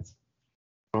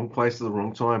 Wrong place at the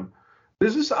wrong time.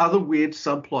 There's this other weird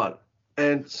subplot,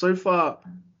 and so far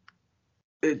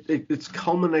it's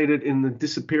culminated in the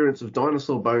disappearance of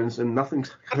dinosaur bones, and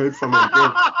nothing's heard from it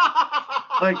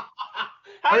again.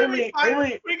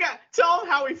 Tell them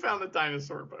how we found the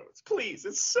dinosaur bones, please.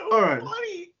 It's so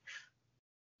funny.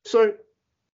 So,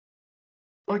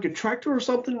 a tractor or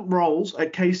something rolls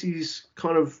at Casey's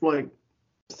kind of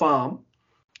farm,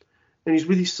 and he's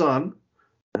with his son,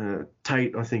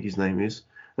 Tate, I think his name is.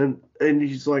 And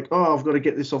he's like, oh, I've got to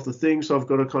get this off the thing, so I've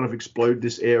got to kind of explode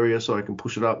this area so I can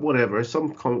push it up, whatever,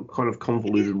 some kind of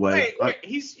convoluted way. Wait,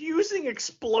 he's using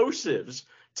explosives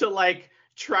to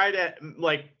try to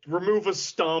remove a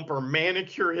stump or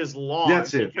manicure his lawn.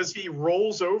 That's it. Because he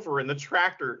rolls over in the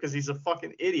tractor because he's a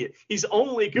fucking idiot. He's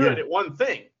only good at one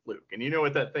thing, Luke, and you know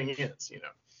what that thing is,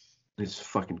 It's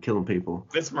fucking killing people.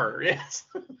 It's murder, yes.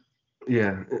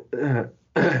 Yeah.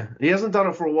 He hasn't done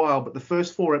it for a while, but the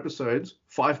first 4 episodes,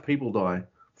 5 people die.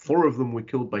 4 of them were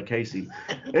killed by Casey.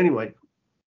 Anyway,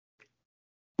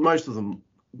 most of them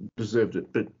deserved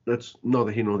it, but that's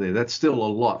neither here nor there. That's still a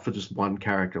lot for just one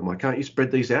character. I'm like, can't you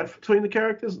spread these out between the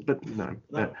characters? But no,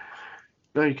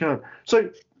 you can't. So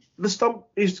the stump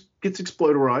gets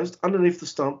exploderized. Underneath the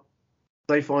stump,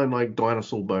 they find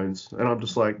dinosaur bones, and I'm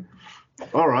just like,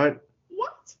 all right.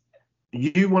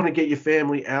 You want to get your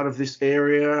family out of this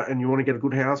area and you want to get a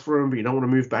good house for them, but you don't want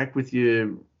to move back with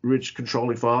your rich,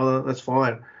 controlling father. That's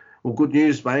fine. Well, good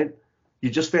news, mate. You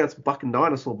just found some fucking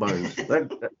dinosaur bones.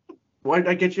 Won't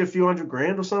they get you a few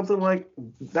 $100,000 or something?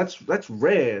 That's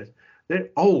rare. They're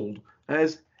old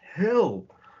as hell.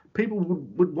 People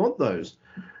would want those.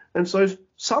 And so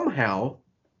somehow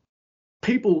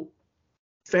people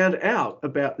found out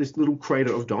about this little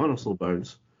crater of dinosaur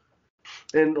bones.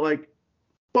 And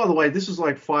by the way, this is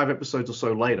 5 episodes or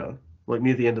so later. like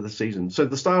near the end of the season. So at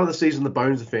the start of the season, the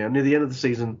bones are found. Near the end of the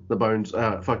season, the bones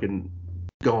are fucking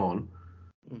gone.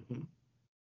 Mm-hmm.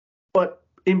 But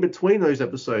in between those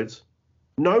episodes,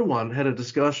 no one had a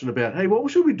discussion about, hey, what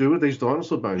should we do with these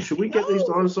dinosaur bones? Should we get these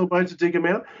dinosaur bones to dig them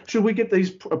out? Should we get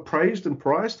these appraised and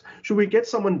priced? Should we get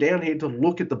someone down here to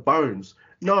look at the bones?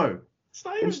 No.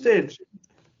 Instead,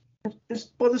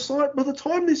 by the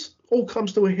time this all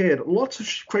comes to a head, lots of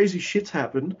crazy shit's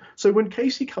happened. So when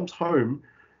Casey comes home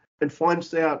and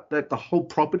finds out that the whole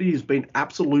property has been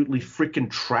absolutely freaking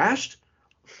trashed,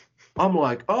 I'm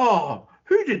like, oh,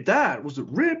 who did that? Was it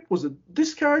Rip? Was it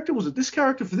this character? Was it this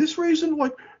character for this reason?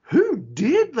 Like, who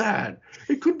did that?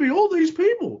 It could be all these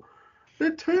people.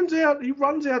 It turns out he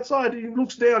runs outside, he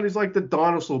looks down, he's like, the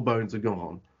dinosaur bones are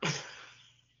gone.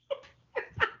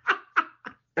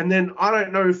 And then I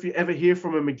don't know if you ever hear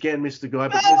from him again, Mr. Guy,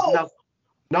 but there's nothing.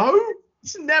 No?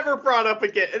 It's never brought up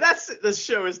again. This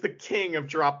show is the king of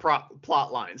drop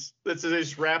plot lines. They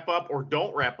just wrap up or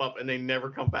don't wrap up, and they never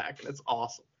come back, and it's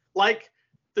awesome. Like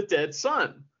the dead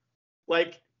son.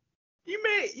 Like you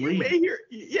may hear,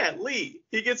 yeah, Lee.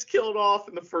 He gets killed off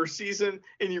in the first season,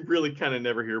 and you really kind of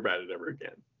never hear about it ever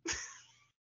again.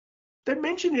 They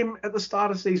mentioned him at the start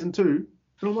of season 2, and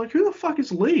I'm like, who the fuck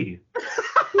is Lee?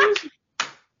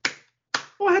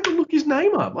 I had to look his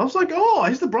name up. I was like, oh,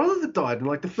 he's the brother that died in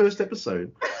like the first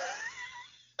episode.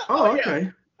 Oh, okay.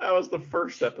 Yeah. That was the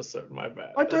first episode. My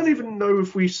bad. I don't even know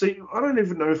if we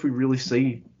really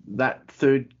see that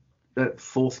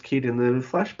fourth kid in the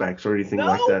flashbacks or anything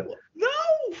like that. No,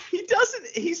 he doesn't.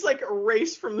 He's like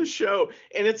erased from the show,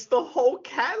 and it's the whole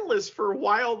catalyst for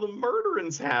why all the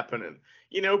murdering's happening.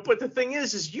 You know, but the thing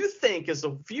is you think as a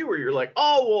viewer, you're like,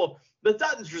 oh, well, the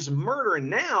Duttons are just murdering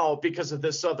now because of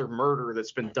this other murder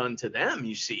that's been done to them,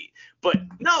 you see. But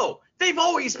no, they've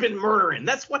always been murdering.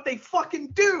 That's what they fucking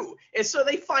do. And so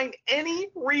they find any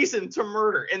reason to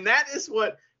murder. And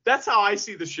that's how I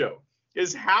see the show,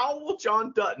 is how will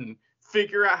John Dutton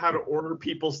figure out how to order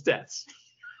people's deaths?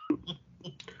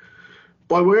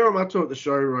 By where I'm up to at the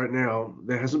show right now,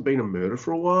 there hasn't been a murder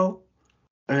for a while.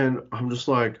 And I'm just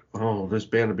like, oh, there's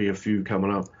bound to be a few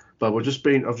coming up. But I've just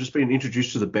been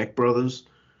introduced to the Beck brothers,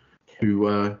 who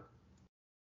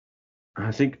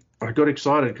I think I got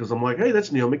excited because I'm like, hey,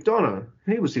 that's Neil McDonough.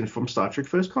 He was in from Star Trek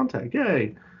First Contact.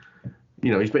 Yay.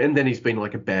 You know, he's been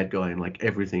like a bad guy in like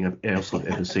everything else I've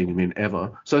ever seen him in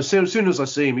ever. So as soon as I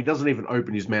see him, he doesn't even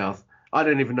open his mouth. I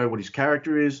don't even know what his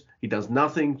character is. He does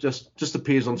nothing, just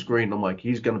appears on screen. I'm like,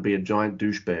 he's going to be a giant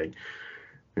douchebag.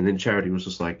 And then Charity was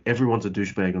just like, everyone's a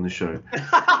douchebag on the show.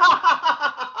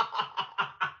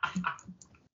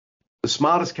 The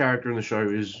smartest character in the show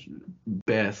is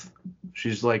Beth.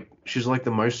 She's like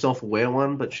the most self-aware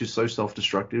one, but she's so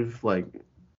self-destructive. Like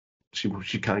she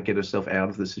can't get herself out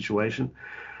of the situation.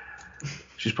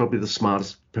 She's probably the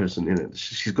smartest person in it.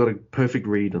 She's got a perfect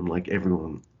read on like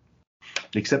everyone,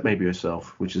 except maybe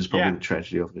herself, which is probably the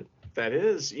tragedy of it. That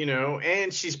is, you know,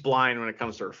 and she's blind when it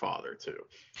comes to her father too.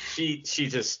 She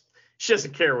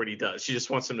doesn't care what he does. She just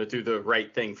wants him to do the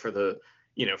right thing for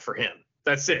for him.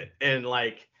 That's it. And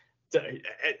like,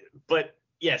 but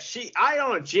yeah, I don't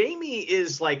know. Jamie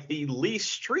is like the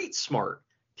least street smart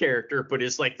character, but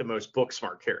is like the most book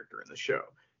smart character in the show,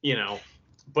 you know.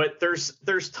 But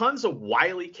there's tons of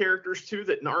wily characters too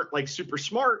that aren't like super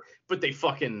smart, but they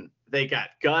got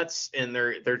guts and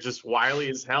they're just wily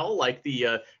as hell. Like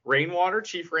the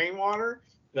Chief Rainwater,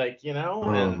 like, you know.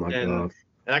 Oh my God.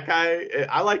 That guy,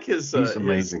 I like his. He's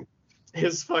amazing.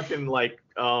 His fucking like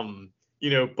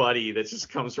buddy that just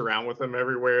comes around with him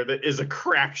everywhere. That is a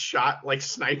crack shot like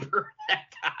sniper. That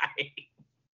guy.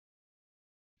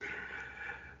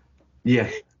 Yeah.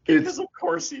 Because of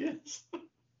course he is.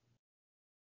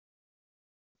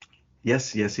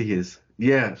 Yes, he is.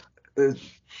 Yeah.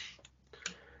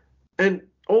 And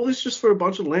all this just for a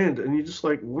bunch of land, and you're just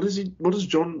like, what does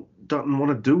John Dutton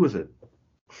want to do with it?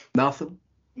 Nothing.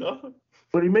 Nothing.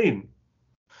 What do you mean?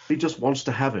 He just wants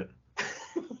to have it.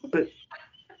 but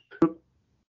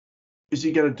is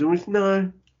he going to do anything?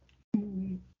 No.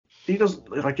 He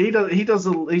doesn't. Like he does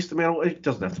the least amount. He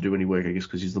doesn't have to do any work, I guess,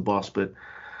 because he's the boss. But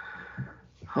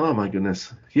oh my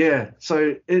goodness, yeah.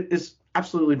 So it is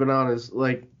absolutely bananas.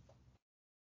 Like,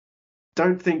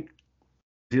 don't think,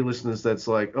 dear listeners, that's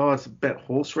like, oh, it's about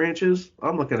horse ranches.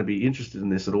 I'm not going to be interested in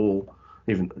this at all.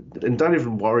 And don't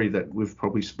even worry that we've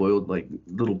probably spoiled like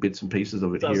little bits and pieces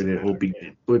of it here and there,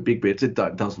 or big bits. It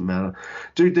doesn't matter,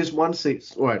 dude. There's one scene.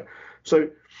 All right, so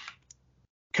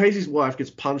Casey's wife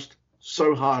gets punched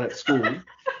so hard at school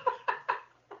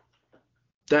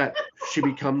that she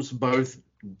becomes both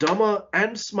dumber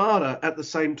and smarter at the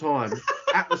same time.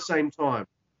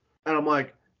 And I'm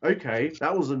like, okay,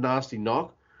 that was a nasty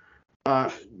knock.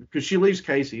 Because she leaves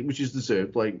Casey, which is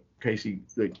deserved. Like, Casey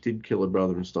did kill her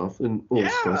brother and stuff, and all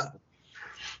this kind of stuff.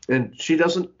 And she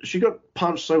got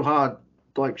punched so hard,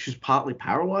 like, she's partly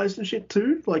paralyzed and shit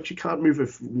too. Like, she can't move her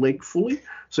leg fully.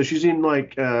 So she's in,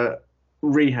 like,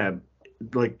 rehab,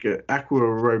 like aqua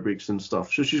aerobics and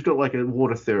stuff. So she's got, like, a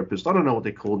water therapist. I don't know what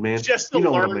they're called, man. Just to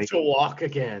learn to walk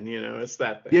again, it's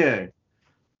that thing. Yeah.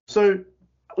 So,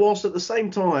 whilst at the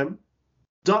same time,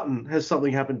 Dutton has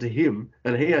something happen to him,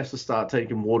 and he has to start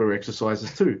taking water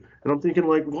exercises too. And I'm thinking,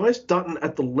 like, why is Dutton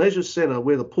at the leisure centre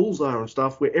where the pools are and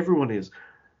stuff, where everyone is?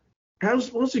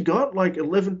 What's he got? Like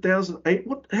 11,008?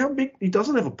 What? How big? He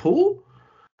doesn't have a pool,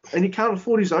 and he can't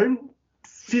afford his own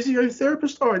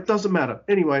physiotherapist. All right, doesn't matter.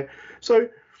 Anyway, so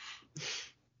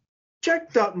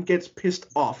Jack Dutton gets pissed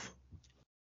off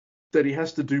that he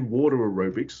has to do water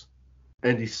aerobics,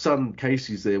 and his son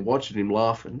Casey's there watching him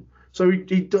laughing. So he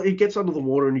gets under the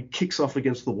water and he kicks off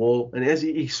against the wall. And as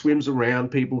he swims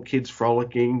around, kids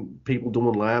frolicking, people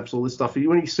doing laps, all this stuff.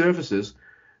 When he surfaces,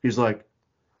 he's like,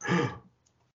 I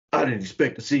didn't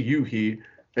expect to see you here.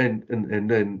 And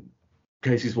then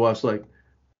Casey's wife's like,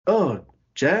 oh,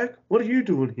 Jack, what are you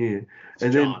doing here?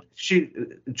 And then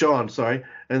John, sorry.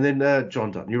 And then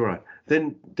John Dutton, you're right.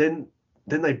 Then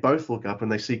they both look up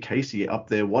and they see Casey up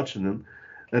there watching them.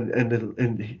 And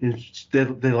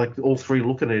they're like all three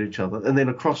looking at each other, and then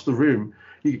across the room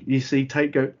you see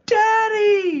Tate go,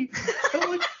 "Daddy!" And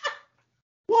I'm like,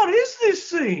 what is this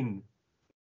scene?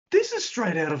 This is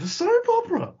straight out of a soap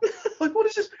opera. Like, what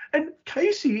is this? And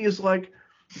Casey is like,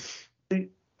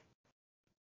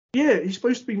 yeah, he's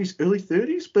supposed to be in his early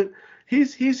 30s, but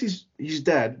here's his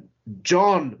dad,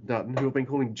 John Dutton, who I've been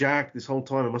calling Jack this whole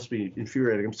time. It must be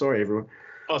infuriating. I'm sorry, everyone.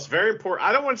 Oh, it's very important.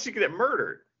 I don't want you to get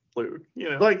murdered. Luke,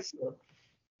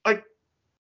 like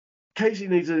Casey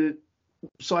needs a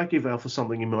psych eval for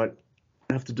something he might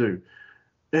have to do,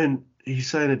 and he's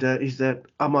saying to his dad,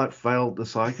 I might fail the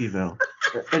psych eval,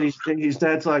 and his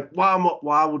dad's like,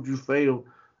 why would you fail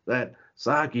that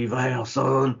psych eval,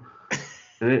 son?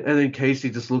 And then Casey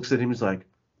just looks at him, he's like,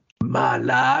 my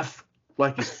life,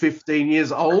 like he's 15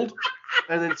 years old,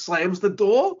 and then slams the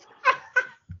door.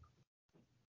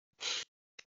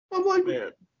 I'm like,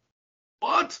 man.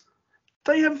 What?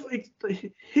 Him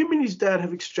and his dad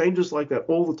have exchanges like that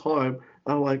all the time.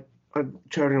 I'm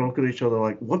chatting and look at each other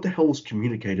like, what the hell was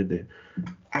communicated there?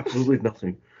 Absolutely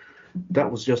nothing.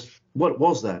 That was just, what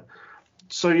was that?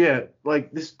 So yeah,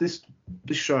 like this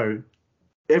show,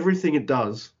 everything it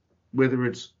does, whether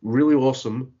it's really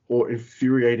awesome or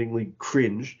infuriatingly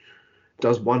cringe,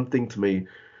 does one thing to me,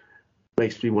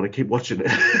 makes me want to keep watching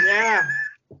it. Yeah,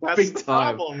 that's Big the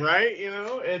time. problem, right?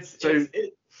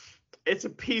 It's a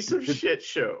piece of shit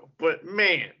show, but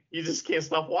man, you just can't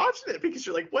stop watching it because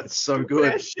you're like, what's so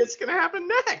good? Shit's gonna happen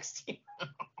next.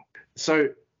 So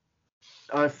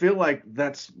I feel like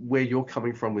that's where you're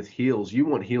coming from with Heels. You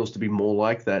want Heels to be more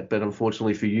like that, but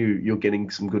unfortunately for you, you're getting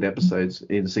some good episodes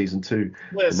in season 2,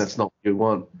 and that's not what you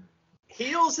want.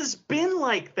 Heels has been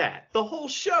like that the whole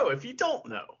show. If you don't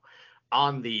know,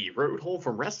 on the Road Home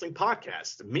from Wrestling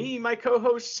podcast, me, my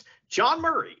co-hosts John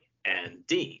Murray and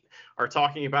Dean are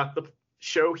talking about the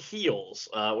show Heels,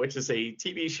 which is a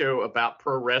TV show about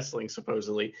pro wrestling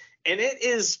supposedly, and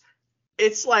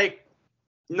it's like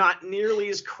not nearly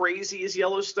as crazy as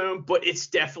Yellowstone, but it's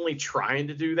definitely trying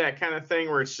to do that kind of thing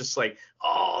where it's just like,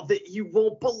 oh, that you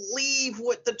won't believe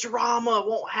what the drama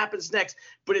won't happens next,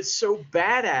 but it's so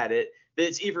bad at it that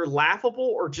it's either laughable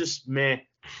or just meh.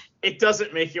 It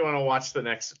doesn't make you want to watch the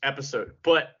next episode.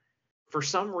 But for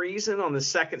some reason on the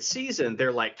second season,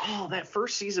 they're like, oh, that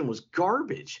first season was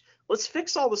garbage. Let's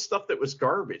fix all the stuff that was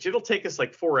garbage. It'll take us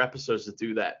like 4 episodes to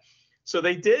do that. So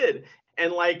they did.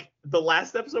 And like the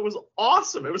last episode was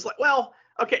awesome. It was like, well,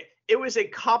 okay, it was a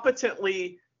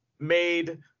competently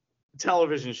made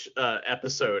television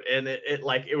episode. And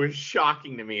it was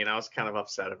shocking to me. And I was kind of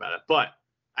upset about it. But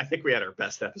I think we had our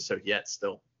best episode yet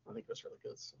still. I think it was really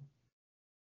good. So.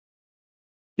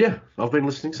 Yeah, I've been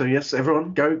listening. So yes,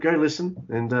 everyone go listen.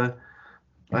 And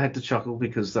I had to chuckle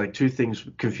because like 2 things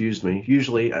confused me.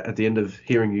 Usually at the end of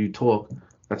hearing you talk,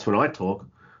 that's when I talk.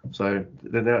 So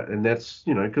and that's,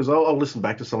 because I'll listen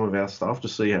back to some of our stuff to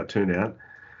see how it turned out.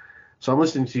 So I'm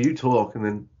listening to you talk, and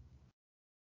then,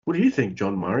 what do you think,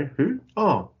 John Murray? Who?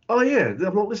 Oh yeah,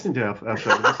 I'm not listening to our show.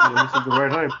 I'm listening to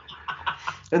Road Home.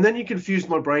 And then you confused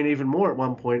my brain even more at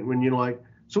one point when you're like,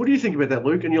 so what do you think about that,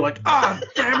 Luke? And you're like, damn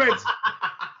it.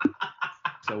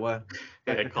 So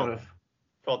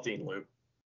call Dean Luke.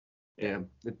 Yeah,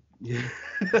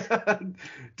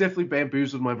 definitely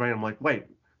bamboozled my brain. I'm like, wait,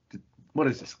 What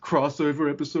is this, crossover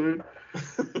episode?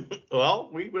 Well,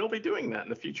 we will be doing that in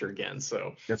the future again.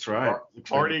 So That's right.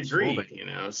 already agreed,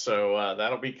 So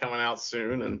that'll be coming out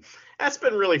soon, and that's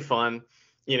been really fun,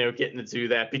 getting to do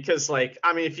that because, like,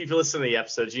 I mean, if you've listened to the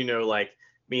episodes, like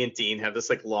me and Dean have this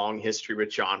like long history with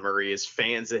John Murray as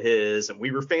fans of his, and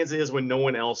we were fans of his when no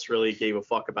one else really gave a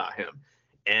fuck about him,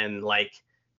 and like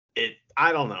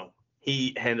I don't know,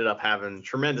 he ended up having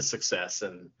tremendous success,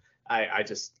 and I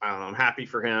don't know, I'm happy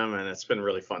for him, and it's been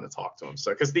really fun to talk to him.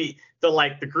 So, because the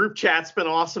group chat's been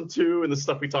awesome too, and the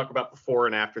stuff we talk about before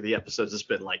and after the episodes has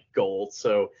been like gold.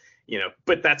 So,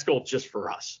 but that's gold just for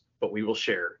us. But we will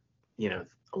share, a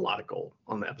lot of gold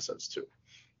on the episodes too.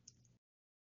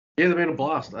 Yeah, they've been a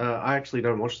blast. I actually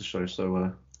don't watch the show,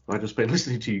 so I've just been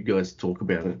listening to you guys talk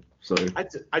about it. So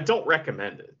I don't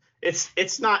recommend it.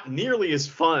 It's not nearly as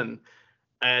fun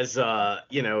as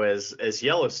as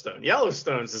Yellowstone.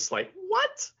 Yellowstone's just like,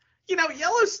 what?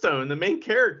 Yellowstone, the main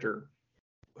character,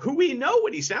 who we know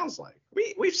what he sounds like.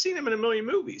 We've seen him in a million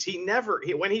movies.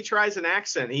 When he tries an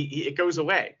accent, it goes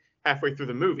away halfway through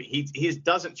the movie. He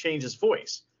doesn't change his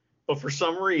voice. But for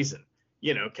some reason,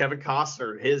 Kevin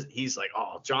Costner, he's like,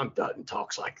 oh, John Dutton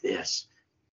talks like this.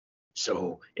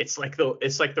 So it's like the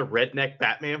redneck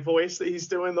Batman voice that he's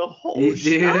doing the whole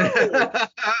show.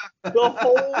 The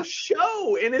whole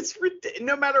show. And it's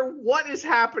no matter what is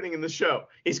happening in the show,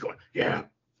 he's going, yeah,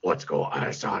 let's go.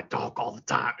 I talk all the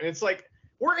time. And it's like,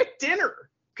 we're at dinner.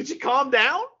 Could you calm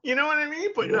down? You know what I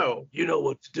mean? But no. You know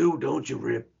what to do, don't you,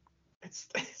 Rip? It's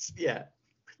yeah.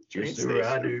 Train Yes, station,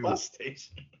 I do. bus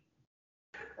station.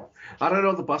 I don't know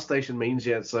what the bus station means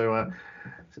yet, so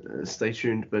stay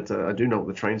tuned. But I do know what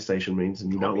the train station means,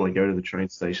 and you don't want to go to the train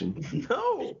station.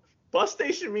 No, bus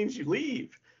station means you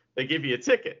leave. They give you a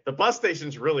ticket. The bus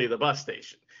station's really the bus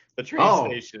station. The train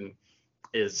station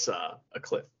is a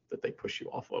cliff that they push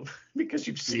you off of because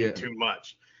you've seen too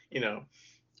much, And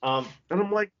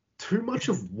I'm like, too much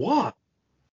of what?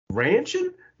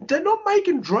 Ranching? They're not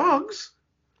making drugs.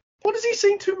 What has he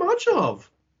seen too much of?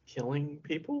 Killing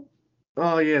people?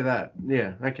 Oh yeah, that.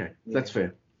 Yeah, okay, that's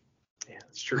fair. Yeah,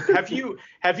 that's true.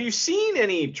 Have you seen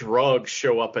any drugs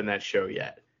show up in that show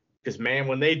yet? Because man,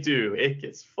 when they do, it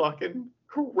gets fucking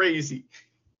crazy.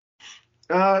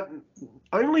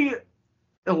 Only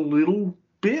a little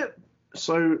bit.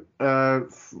 So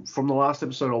from the last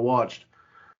episode I watched,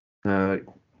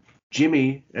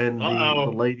 Jimmy and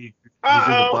the lady who's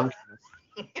in the bunk.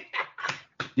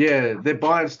 Yeah, they're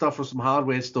buying stuff from some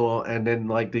hardware store, and then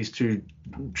like these two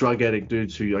drug addict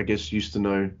dudes who I guess used to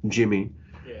know Jimmy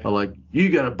are like, you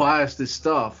gotta buy us this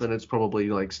stuff, and it's probably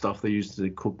like stuff they used to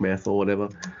cook meth or whatever.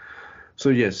 So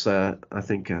yes, I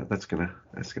think that's gonna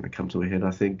come to a head.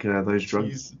 I think those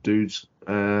drug dudes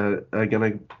are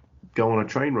gonna go on a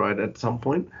train ride at some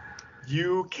point.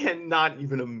 You cannot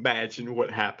even imagine what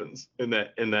happens in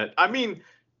that. I mean,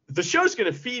 the show's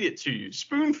gonna feed it to you,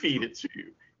 spoon feed it to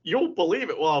you. You'll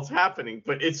believe it while it's happening,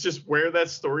 but it's just where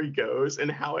that story goes and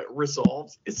how it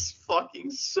resolves. It's fucking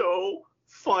so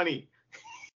funny.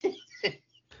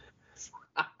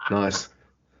 Nice.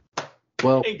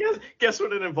 Well, and guess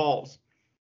what it involves?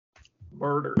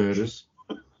 Murders.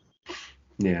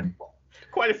 Yeah.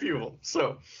 Quite a few of them.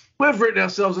 So we've written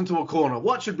ourselves into a corner.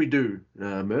 What should we do?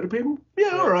 Murder people?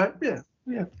 Yeah, all right. Yeah.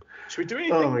 Should we do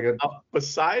anything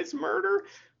besides murder?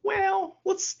 Well,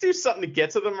 let's do something to get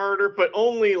to the murder, but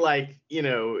only like,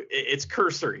 it's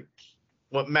cursory.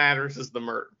 What matters is the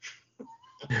murder.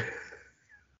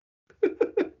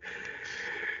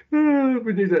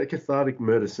 We need a cathartic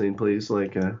murder scene, please.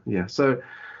 Like, yeah. So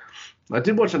I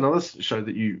did watch another show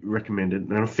that you recommended,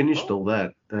 and I finished all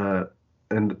that.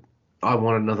 And I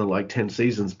want another like 10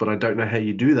 seasons, but I don't know how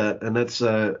you do that. And that's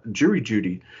Jury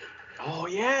Duty. Oh,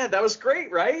 yeah. That was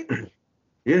great, right?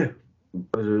 Yeah.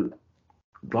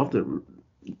 Loved it.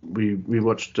 We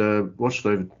watched it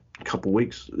over a couple of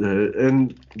weeks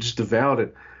and just devoured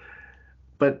it.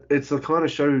 But it's the kind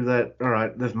of show that, all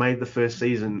right, they've made the first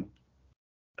season.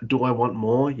 Do I want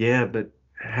more? Yeah, but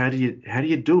how do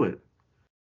you do it?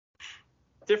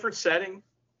 Different setting,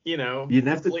 You'd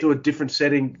have to do a different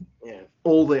setting. Yeah.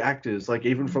 All the actors, like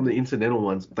even from the incidental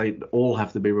ones, they all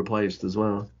have to be replaced as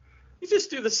well. You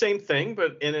just do the same thing,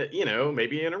 but in a,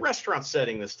 maybe in a restaurant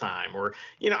setting this time, or,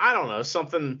 I don't know,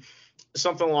 something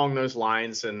along those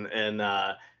lines. And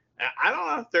I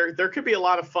don't know, there could be a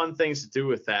lot of fun things to do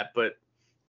with that. But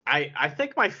I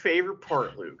think my favorite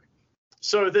part, Luke.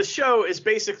 So this show is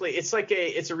basically, it's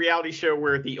a reality show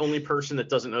where the only person that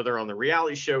doesn't know they're on the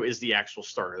reality show is the actual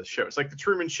star of the show. It's like the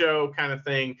Truman Show kind of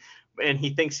thing. And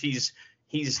he thinks he's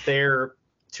there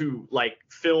to like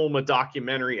film a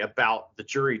documentary about the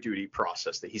jury duty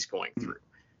process that he's going through.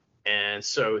 And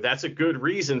so that's a good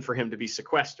reason for him to be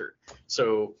sequestered.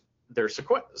 So they're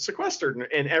sequestered,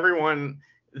 and everyone,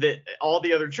 that all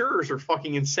the other jurors are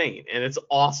fucking insane, and it's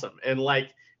awesome. And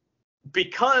like,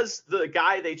 because the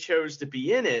guy they chose to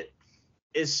be in it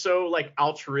is so like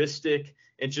altruistic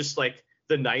and just like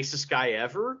the nicest guy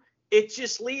ever, it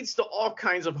just leads to all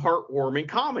kinds of heartwarming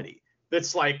comedy.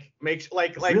 That's like makes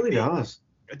like It really does.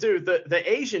 Dude, the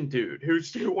Asian dude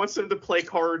who wants him to play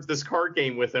this card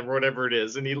game with him or whatever it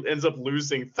is, and he ends up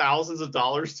losing thousands of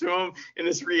dollars to him in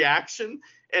his reaction,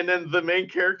 and then the main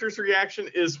character's reaction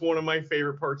is one of my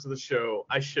favorite parts of the show.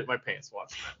 I shit my pants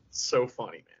watching that. It's so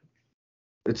funny, man.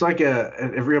 It's like at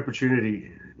every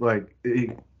opportunity, like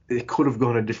it could have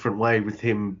gone a different way with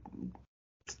him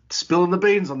spilling the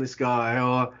beans on this guy,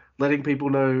 or letting people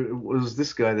know it was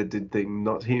this guy that did thing,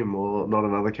 not him, or not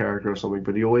another character or something.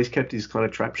 But he always kept his kind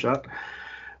of trap shut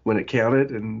when it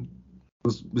counted, and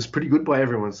was pretty good by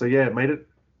everyone. So yeah, it made it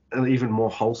even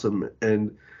more wholesome.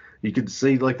 And you could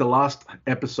see like the last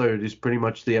episode is pretty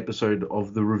much the episode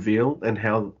of the reveal and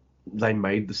how they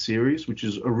made the series, which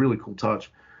is a really cool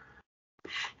touch.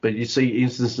 But you see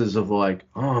instances of like,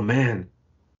 oh man,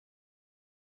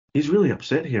 he's really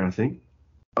upset here, I think.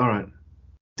 All right,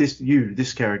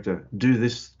 this character, do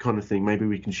this kind of thing. Maybe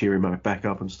we can cheer him back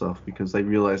up and stuff, because they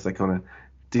realized they kind of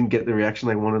didn't get the reaction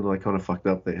they wanted. They kind of fucked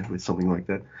up there with something like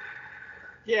that.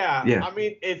 Yeah. I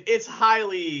mean, it's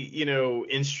highly,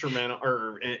 instrumental,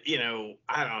 or,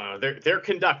 I don't know. They're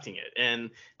conducting it, and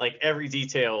like every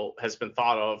detail has been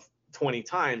thought of 20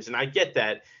 times, and I get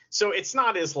that. So it's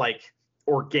not as like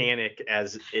organic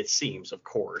as it seems, of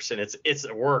course, and it's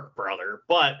a work, brother.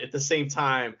 But at the same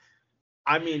time,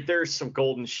 I mean, there's some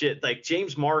golden shit. Like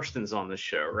James Marsden's on the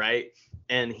show, right?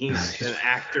 And he's an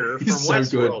actor from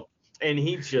Westworld. And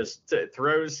he just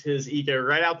throws his ego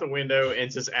right out the window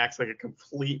and just acts like a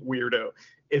complete weirdo.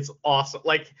 It's awesome.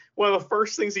 Like, one of the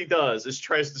first things he does is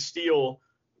tries to steal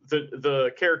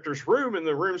the character's room, and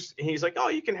the rooms, and he's like, oh,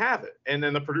 you can have it. And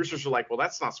then the producers are like, well,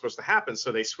 that's not supposed to happen.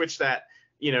 So they switch that,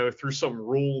 through some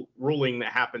ruling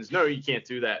that happens. No, you can't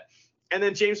do that. And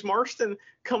then James Marsden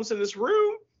comes in his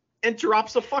room and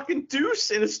drops a fucking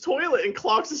deuce in his toilet and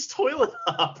clogs his toilet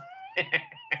up.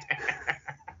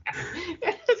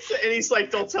 And he's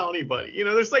like, don't tell anybody.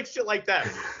 There's like shit like that.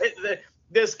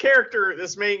 This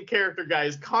main character guy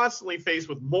is constantly faced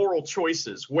with moral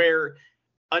choices where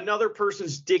another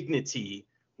person's dignity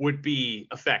would be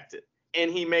affected.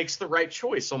 And he makes the right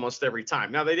choice almost every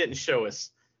time. Now, they didn't show us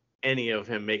any of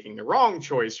him making the wrong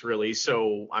choice, really.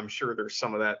 So I'm sure there's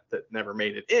some of that never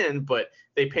made it in, but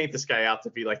they paint this guy out to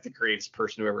be like the greatest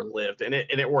person who ever lived. And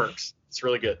it works. It's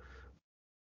really good.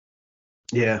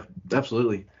 Yeah,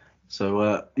 absolutely.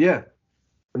 So, yeah.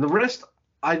 And the rest,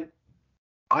 I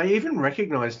even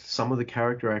recognized some of the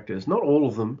character actors. Not all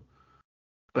of them,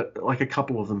 but like a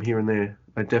couple of them here and there.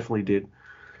 I definitely did.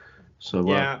 So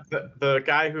yeah, the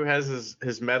guy who has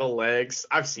his metal legs,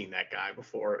 I've seen that guy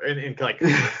before in like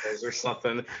commercials or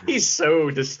something. He's so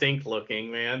distinct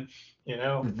looking, man.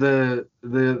 The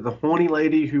horny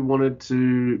lady who wanted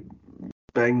to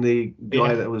bang the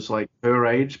guy that was like her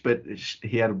age, but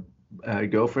he had a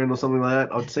girlfriend or something like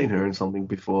that. I'd seen her in something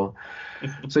before.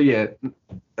 So yeah,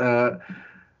 no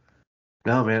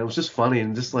man, it was just funny,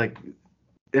 and just like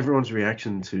everyone's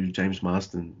reaction to James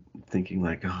Marsden, thinking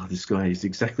like, oh, this guy is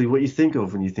exactly what you think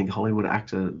of when you think Hollywood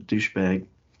actor douchebag.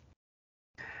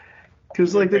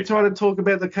 Because like they're trying to talk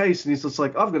about the case, and he's just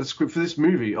like, I've got a script for this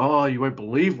movie. Oh, you won't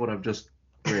believe what I've just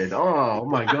read. Oh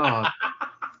my god.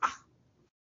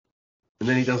 And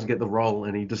then he doesn't get the role,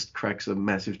 and he just cracks a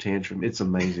massive tantrum. It's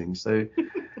amazing. So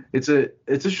it's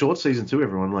a short season too,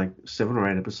 everyone. Like 7 or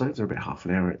 8 episodes. They're about half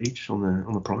an hour each on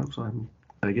the Prime side,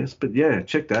 I guess. But yeah,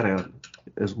 check that out,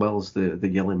 as well as the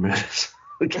Yellow Murders.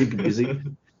 Keep you busy.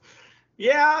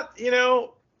 Yeah,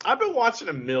 I've been watching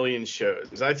a million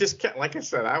shows. I just can't, like I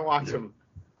said, I watch them.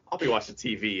 I'll be watching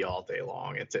TV all day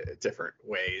long in different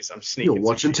ways. I'm sneaking. You're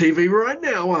watching TV right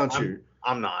now, aren't you?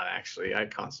 I'm not actually. I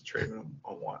concentrate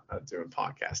on doing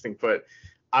podcasting, but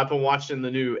I've been watching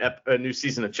the new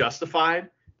season of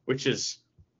Justified, which is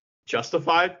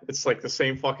Justified. It's like the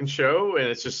same fucking show, and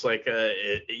it's just like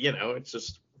it's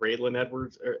just Raylan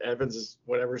Evans is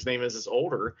whatever his name is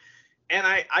older, and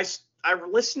I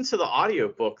listened to the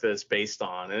audiobook that it's based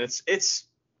on, and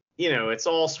it's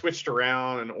all switched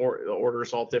around, and the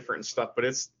order's all different and stuff, but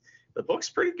the book's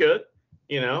pretty good.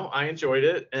 I enjoyed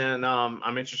it, and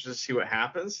I'm interested to see what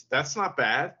happens. That's not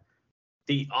bad.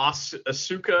 The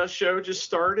Asuka show just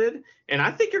started, and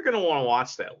I think you're going to want to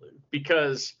watch that, Luke,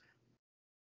 because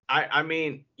I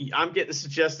mean, I'm getting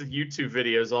suggested YouTube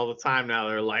videos all the time now.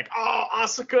 They're like, oh,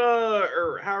 Asuka,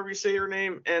 or however you say her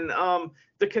name, and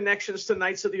the connections to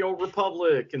Knights of the Old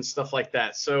Republic and stuff like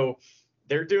that. So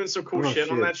they're doing some cool shit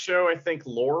on that show, I think,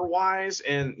 lore-wise.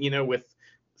 And, you know, with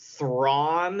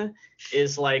Thrawn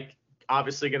is, like,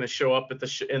 obviously going to show up at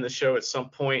in the show at some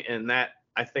point, and that,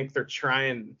 I think they're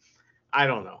trying, I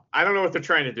don't know what they're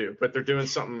trying to do, but they're doing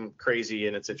something crazy,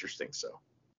 and it's interesting, so.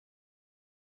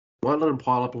 Might let them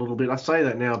pile up a little bit. I say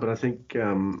that now, but I think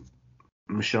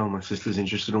Michelle, my sister's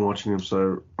interested in watching them,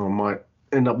 so I might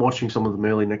end up watching some of them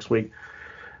early next week.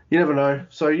 You never know.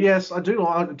 So yes, I do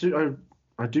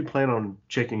plan on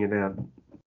checking it out,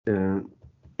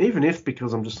 even if,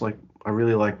 because I'm just like, I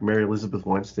really like Mary Elizabeth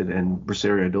Winstead and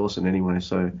Rosario Dawson anyway.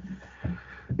 So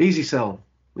easy sell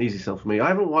for me. I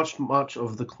haven't watched much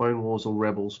of the Clone Wars or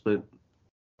Rebels, but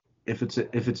if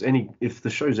the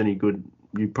show's any good,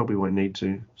 you probably won't need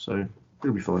to, so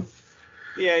it'll be fine.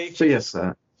 Yeah. Yes,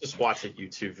 just watch a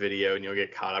YouTube video and you'll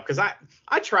get caught up. Because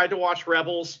I tried to watch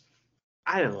Rebels,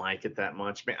 I didn't like it that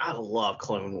much, man. I love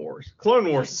Clone Wars.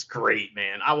 Clone Wars is great,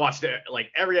 man. I watched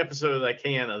like every episode that I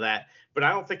can of that, but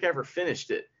I don't think I ever finished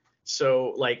it.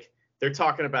 So like they're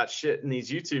talking about shit in these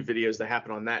YouTube videos that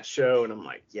happen on that show, and I'm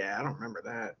like, yeah, I don't remember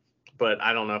that, but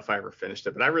I don't know if I ever finished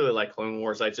it. But I really like Clone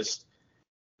Wars.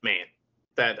 Man,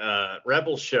 that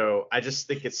Rebels show, I just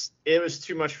think it was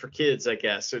too much for kids, I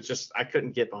guess. So I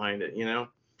couldn't get behind it, you know?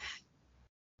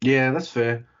 Yeah, that's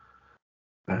fair.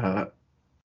 Yeah,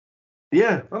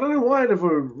 I don't know why I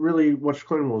never really watched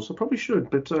Clone Wars. I probably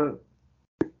should, but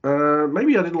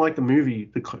maybe I didn't like the movie,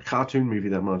 the cartoon movie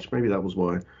that much. Maybe that was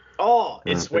why. Oh,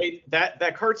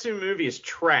 that cartoon movie is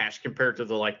trash compared to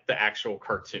the actual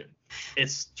cartoon.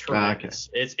 It's tremendous.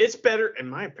 Okay. It's better, in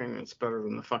my opinion. It's better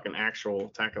than the fucking actual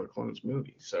Attack of the Clones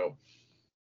movie. So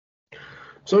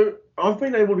I've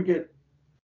been able to get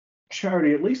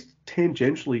Charity at least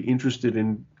tangentially interested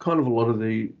in kind of a lot of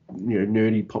the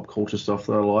nerdy pop culture stuff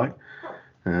that I like.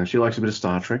 She likes a bit of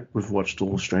Star Trek. We've watched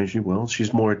all Strange New Worlds.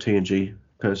 She's more a TNG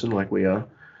person like we are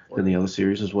than the other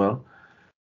series as well.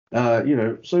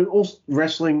 So also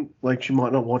wrestling, like she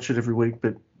might not watch it every week,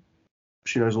 but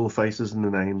she knows all the faces and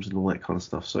the names and all that kind of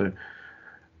stuff. So,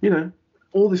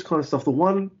 all this kind of stuff. The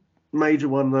one major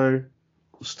one though,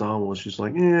 Star Wars, she's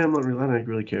like, yeah, I don't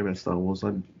really care about Star Wars.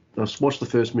 I watched the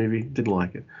first movie, didn't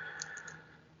like it.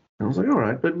 And I was like, all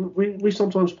right, but we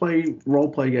sometimes play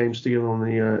role-play games together on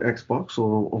the Xbox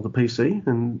or the PC,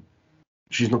 and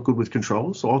she's not good with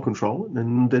controllers, so I'll control it,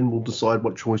 and then we'll decide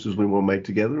what choices we want to make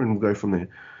together, and we'll go from there.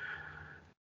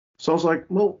 So I was like,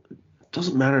 well, it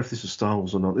doesn't matter if this is Star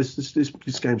Wars or not.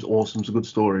 This game's awesome. It's a good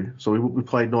story. So we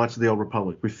played Knights of the Old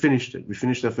Republic. We finished it. We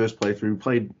finished our first playthrough. We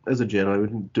played as a Jedi. We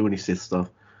didn't do any Sith stuff.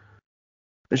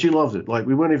 And she loved it. Like,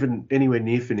 we weren't even anywhere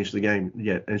near finished the game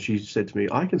yet. And she said to me,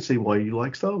 I can see why you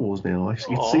like Star Wars now. I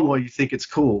can see why you think it's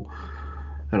cool.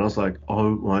 And I was like, oh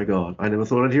my God. I never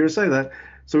thought I'd hear her say that.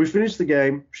 So we finished the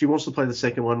game. She wants to play the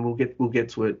second one. We'll get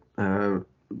to it. We'll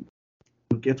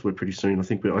get to it pretty soon. I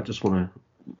think I just want to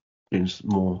binge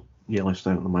more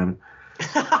Yellowstone at the moment.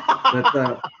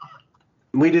 But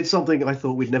we did something I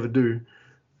thought we'd never do.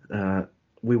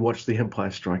 We watched The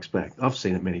Empire Strikes Back. I've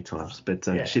seen it many times, but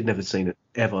she'd never seen it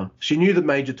ever. She knew the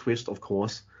major twist, of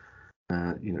course.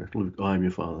 Luke, I am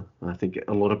your father. I think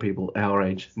a lot of people our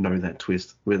age know that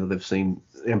twist, whether they've seen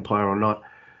Empire or not.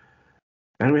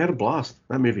 And we had a blast.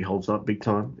 That movie holds up big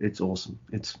time. It's awesome.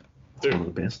 It's one of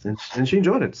the best, and she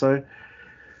enjoyed it. So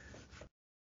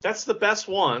that's the best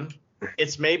one.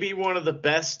 It's maybe one of the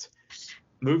best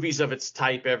movies of its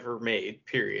type ever made,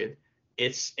 period.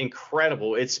 It's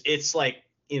incredible. It's like,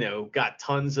 got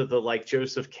tons of the like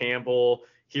Joseph Campbell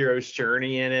hero's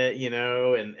journey in it,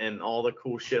 and all the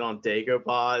cool shit on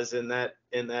Dagobah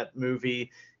in that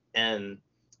movie. And,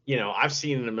 I've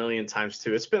seen it a million times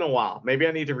too. It's been a while. Maybe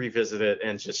I need to revisit it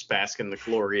and just bask in the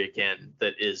glory again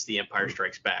that is The Empire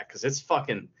Strikes Back. Cause it's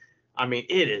fucking,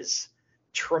 it is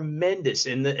tremendous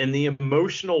in the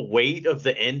emotional weight of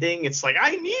the ending. It's like,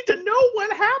 I need to know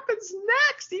what happens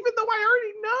next, even though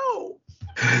I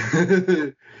already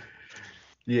know.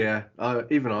 Yeah,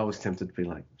 even I was tempted to be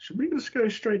like, should we just go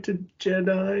straight to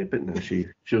Jedi? But no, she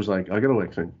was like, I gotta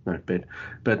work soon. No, bed.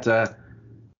 But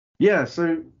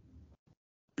so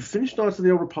finished Knights of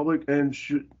the Old Republic, and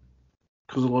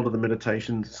because a lot of the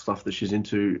meditation stuff that she's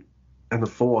into and the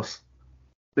Force,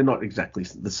 they're not exactly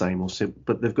the same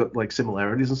but they've got like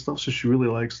similarities and stuff. So she really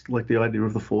likes like the idea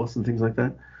of the Force and things like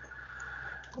that.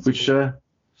 That's which cool.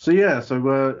 So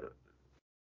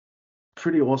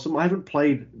pretty awesome. I haven't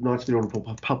played Knights of the Old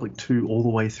Republic 2 all the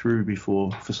way through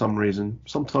before for some reason.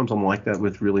 Sometimes I'm like that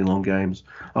with really long games.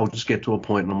 I'll just get to a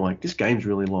point and I'm like, this game's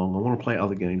really long. I want to play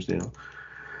other games now.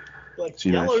 Like So,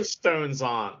 Yellowstone's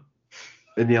on.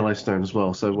 And Yellowstone as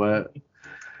well. So,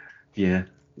 yeah.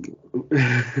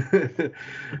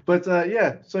 But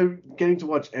yeah, so getting to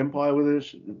watch Empire with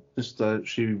her,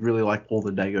 she really liked all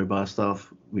the Dagobah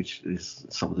stuff, which is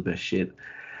some of the best shit.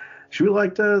 She really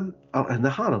liked and the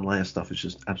Han and Leia stuff is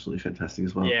just absolutely fantastic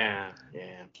as well. Yeah.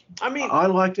 I mean, I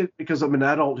liked it because I'm an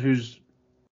adult who's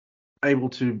able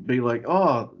to be like,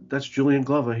 oh, that's Julian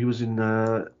Glover. He was in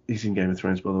he's in Game of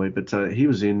Thrones, by the way, but he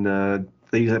was in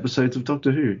these episodes of Doctor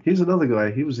Who. Here's another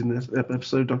guy. He was in this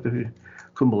episode of Doctor Who.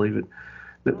 Couldn't believe it.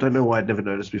 Don't know why I'd never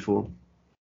noticed before.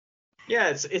 Yeah,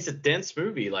 it's a dense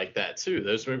movie like that too.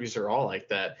 Those movies are all like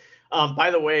that.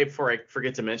 By the way, before I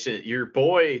forget to mention it, your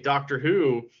boy Doctor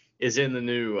Who is in the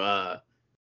new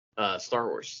Star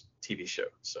Wars TV show.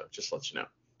 So just to let you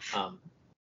know.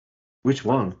 Which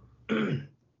one?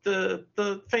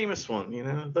 The famous one, you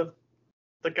know,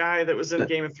 the guy that was in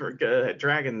Game of Thrones,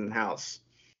 Dragon House.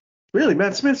 Really,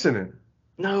 Matt Smith's in it?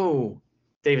 No.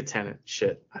 David Tennant.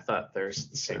 Shit, I thought there's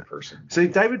the same person. See,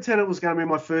 David Tennant was going to be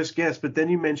my first guess, but then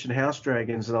you mentioned House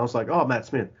Dragons, and I was like, oh, Matt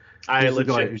Smith. He's the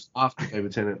guy who's after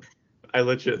David Tennant. I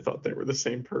legit thought they were the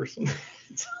same person.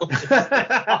 David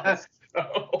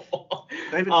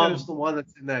Tennant's the one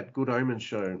that's in that Good Omens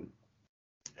show.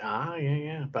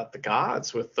 Yeah. About the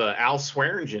gods with Al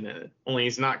Swearingen in it. Only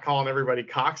he's not calling everybody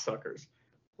cocksuckers.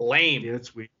 Lame. Yeah,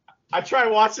 that's weird. I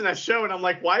tried watching that show, and I'm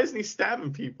like, why isn't he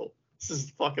stabbing people? This is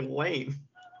fucking lame.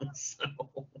 So.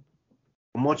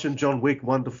 I'm watching John Wick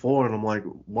 1 to 4, and I'm like,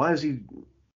 why is he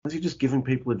just giving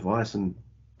people advice? And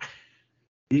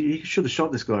he should have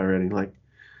shot this guy already. Like,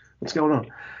 what's going on?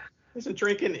 He isn't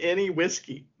drinking any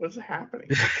whiskey. What's happening?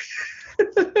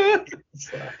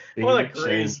 One of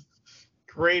the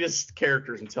greatest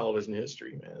characters in television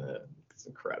history, man. It's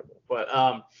incredible. But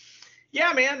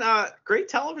yeah, man, great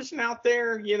television out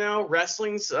there. You know,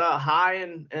 wrestling's high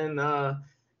and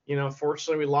you know,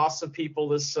 unfortunately, we lost some people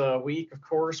this week, of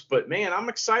course. But, man, I'm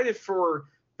excited for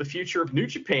the future of New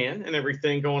Japan and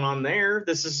everything going on there.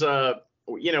 This is,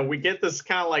 you know, we get this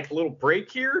kind of like little break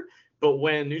here. But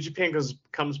when New Japan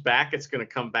comes back, it's going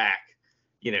to come back,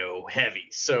 you know, heavy.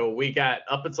 So we got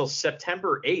up until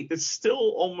September 8th. It's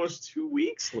still almost 2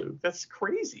 weeks, Luke. That's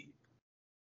crazy.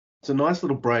 It's a nice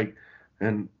little break.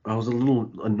 And I was a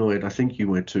little annoyed. I think you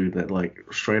were too, that like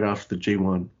straight after the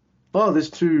G1. Oh, there's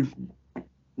two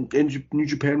New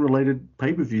Japan related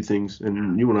pay-per-view things,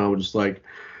 and you and I were just like,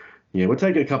 yeah, we're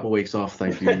taking a couple of weeks off,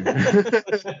 thank you.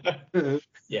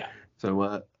 Yeah. So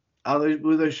were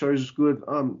those shows good?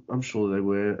 I'm sure they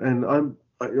were, and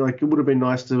like it would have been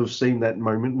nice to have seen that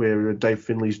moment where Dave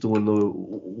Finlay's doing the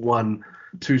 1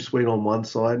 2 sweet on one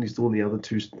side and he's doing the other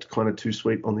 2 kind of 2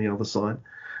 sweet on the other side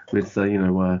with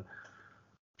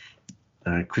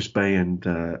Chris Bay and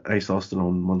Ace Austin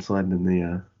on one side, and then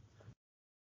the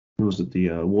who was it, the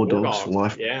War Dog's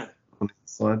wife on the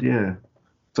side, yeah.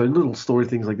 So little story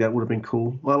things like that would have been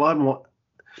cool. Well,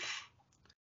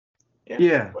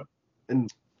 yeah. And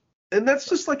that's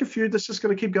just like a feud that's just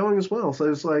going to keep going as well.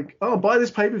 So it's like, oh, buy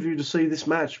this pay-per-view to see this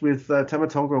match with Tama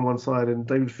Tonga on one side and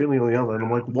David Finlay on the other. And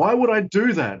I'm like, why would I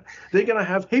do that? They're going to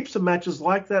have heaps of matches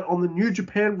like that on the New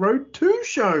Japan Road 2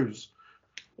 shows.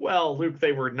 Well, Luke,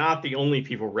 they were not the only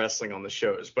people wrestling on the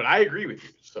shows, but I agree with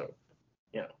you. So,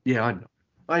 yeah. Yeah,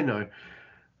 I know.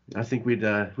 I think we'd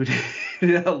our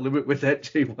limit with that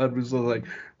G1 was like,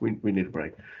 we need a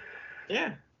break.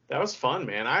 Yeah. That was fun,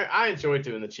 man. I enjoyed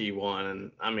doing the G1,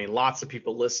 and I mean, lots of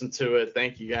people listened to it.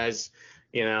 Thank you guys.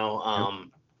 You know, I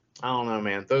don't know,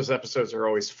 man. Those episodes are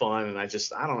always fun, and I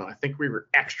don't know. I think we were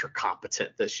extra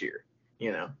competent this year.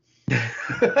 You know.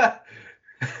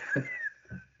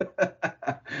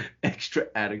 Extra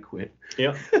adequate.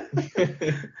 Yep.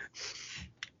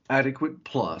 Adequate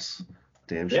plus.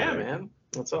 Damn sure. Yeah, man.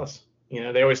 That's us. You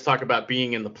know, they always talk about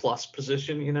being in the plus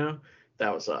position. You know,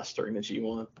 that was us during the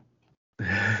G1.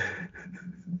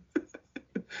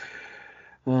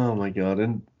 Oh my god,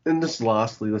 and just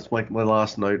lastly, that's like my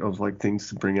last note of like things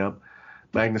to bring up.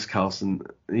 Magnus Carlsen,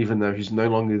 even though he's no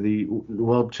longer the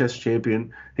world chess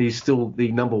champion, he's still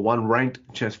the number 1 ranked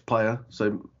chess player.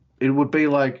 So it would be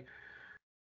like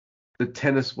the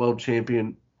tennis world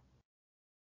champion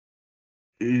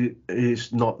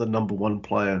is not the number 1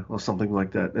 player or something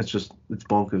like that. It's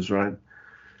bonkers, right?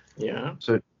 Yeah.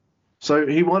 So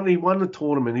he won the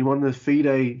tournament. He won the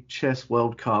FIDE Chess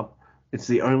World Cup. It's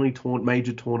the only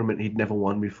major tournament he'd never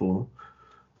won before.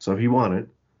 So he won it.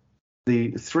 The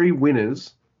 3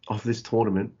 winners of this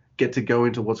tournament get to go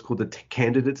into what's called the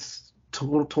candidates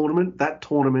tournament, that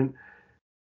tournament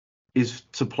is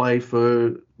to play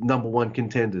for number one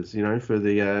contenders, for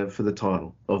the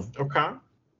title of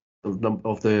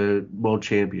the world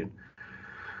champion.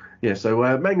 Yeah,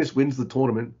 so Magnus wins the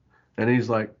tournament, and he's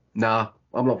like, nah,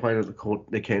 I'm not playing with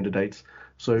the candidates.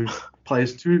 So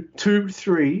players 2,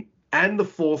 3, and the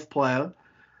fourth player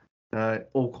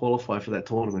all qualify for that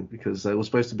tournament because it was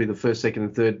supposed to be the first, second,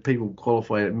 and third people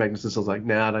qualify. Magnus was like,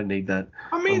 nah, I don't need that.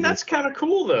 I mean, that's kind of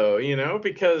cool though,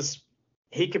 because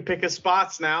he can pick his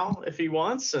spots now if he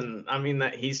wants, and I mean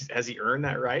that has he earned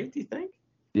that right? Do you think?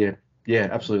 Yeah,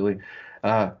 absolutely.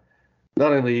 Not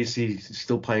only is he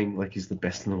still playing like he's the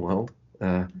best in the world,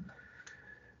 I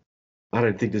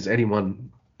don't think there's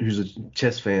anyone who's a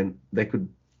chess fan that could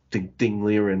think Ding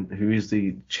Liren, who is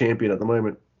the champion at the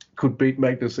moment, could beat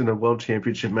Magnus in a world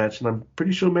championship match, and I'm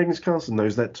pretty sure Magnus Carlsen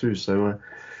knows that too. So,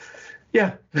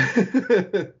 yeah.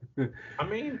 I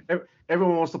mean,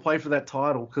 everyone wants to play for that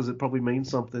title because it probably means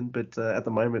something, but at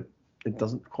the moment, it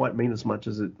doesn't quite mean as much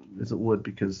as it would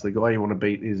because the guy you want to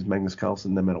beat is Magnus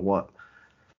Carlsen no matter what.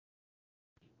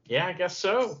 Yeah, I guess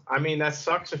so. I mean, that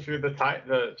sucks if you're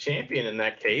the champion in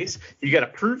that case. You got to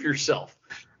prove yourself,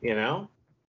 Damn.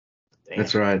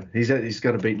 That's right. He's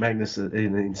got to beat Magnus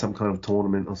in some kind of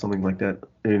tournament or something like that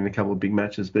in a couple of big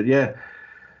matches. But yeah,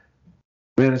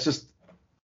 man, it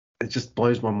just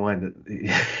blows my mind that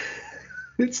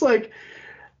it's like,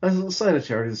 I was saying to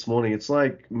Charity this morning, it's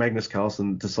like Magnus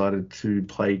Carlsen decided to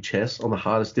play chess on the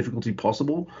hardest difficulty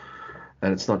possible,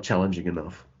 and it's not challenging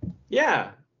enough.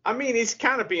 Yeah. I mean, he's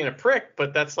kind of being a prick,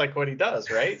 but that's like what he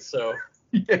does, right? So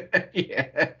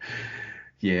yeah.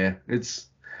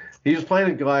 He was playing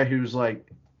a guy who's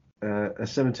like a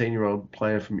 17-year-old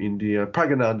player from India,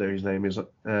 Pragananda, his name is.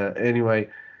 Anyway,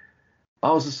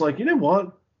 I was just like, you know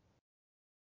what?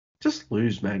 Just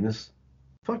lose, Magnus.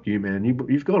 Fuck you, man.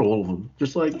 You've got all of them.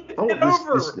 Just like, I want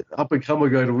this up and comer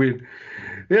guy to win.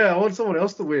 Yeah, I want someone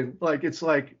else to win. Like, it's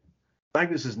like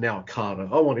Magnus is now a Carter.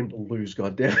 I want him to lose,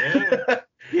 goddamn. Yeah.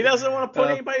 He doesn't want to put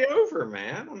anybody over,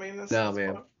 man. I mean,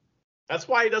 that's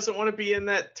why he doesn't want to be in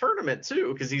that tournament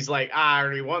too, because he's like, I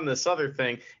already won this other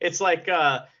thing. It's like,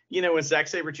 when Zack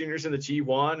Sabre Jr.'s in the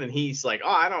G1 and he's like, oh,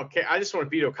 I don't care. I just want to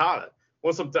beat Okada.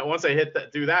 Once I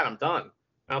do that, I'm done.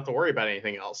 I don't have to worry about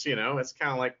anything else. It's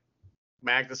kind of like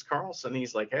Magnus Carlsen.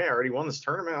 He's like, hey, I already won this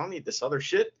tournament. I don't need this other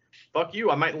shit. Fuck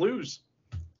you. I might lose.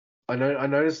 I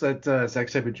noticed that Zack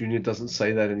Sabre Jr. doesn't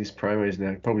say that in his promos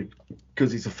now, probably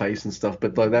because he's a face and stuff.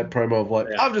 But like that promo of like,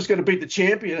 I'm just going to beat the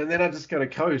champion and then I'm just going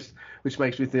to coast, which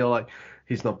makes me feel like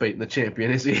he's not beating the champion,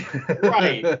 is he?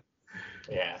 Right.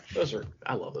 Yeah,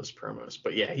 I love those promos.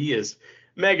 But yeah, he is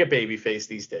mega babyface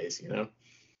these days,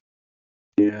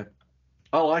 Yeah,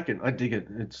 I like it. I dig it.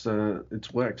 It's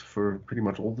worked for pretty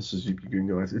much all the Suzuki-gun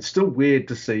guys. It's still weird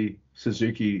to see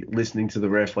Suzuki listening to the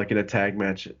ref like in a tag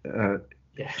match.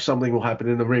 Yeah. Something will happen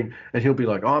in the ring, and he'll be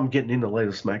like, oh, I'm getting in the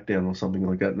later SmackDown or something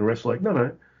like that. And the ref's like, no,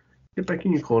 get back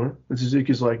in your corner. And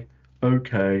Suzuki's like,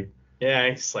 okay. Yeah,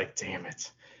 he's like, damn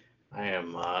it. I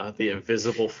am the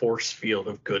invisible force field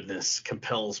of goodness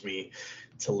compels me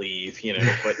to leave,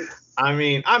 But, I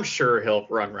mean, I'm sure he'll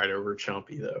run right over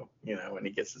Ciampa, though, when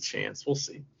he gets the chance. We'll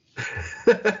see.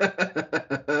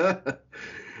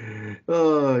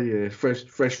 Oh, yeah.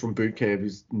 Fresh from boot camp,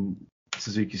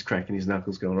 Suzuki's cracking his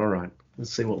knuckles going, all right,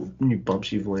 let's see what new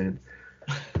bumps you've landed.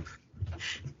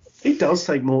 He does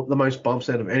take the most bumps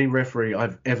out of any referee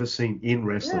I've ever seen in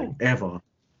wrestling, ever,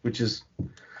 which is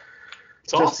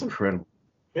just awesome. Incredible.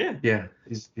 Yeah. Yeah,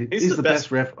 he's the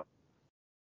best ref.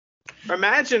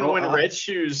 Imagine when Red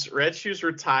Shoes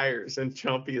retires and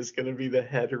Ciampa is going to be the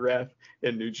head ref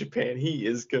in New Japan.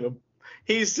 He's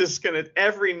just going to,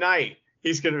 every night,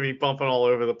 he's going to be bumping all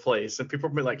over the place. And people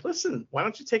will be like, listen, why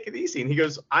don't you take it easy? And he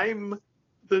goes, I'm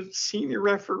the senior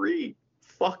referee.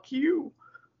 Fuck you.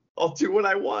 I'll do what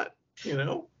I want,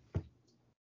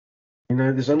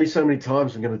 there's only so many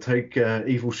times I'm going to take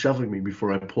Evil shoving me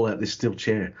before I pull out this steel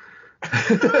chair.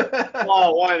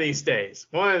 Well, one of these days,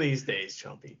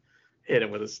 Ciampa. Hit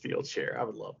him with a steel chair. I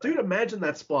would love that. Dude, imagine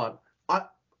that spot. I'm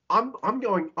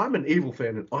an Evil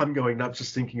fan, and I'm going nuts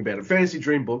just thinking about it. Fantasy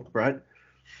Dream Book, right?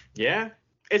 Yeah.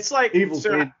 It's like Evil's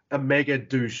been a mega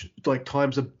douche, like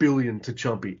times a billion to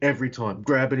Ciampa every time,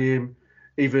 grabbing him,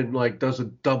 even like does a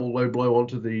double low blow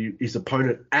onto his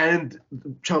opponent and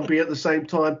Ciampa at the same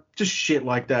time, just shit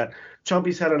like that.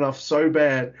 Ciampa's had enough so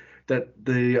bad that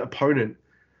the opponent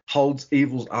holds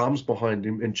Evil's arms behind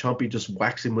him and Ciampa just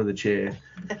whacks him with a chair.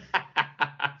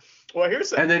 Well,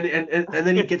 and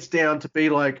then he gets down to be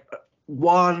like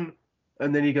one.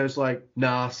 And then he goes like,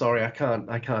 nah, sorry, I can't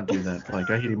do that.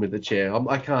 Like I hit him with the chair.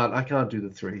 I can't do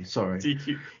the three. Sorry.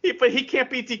 DQ. But he can't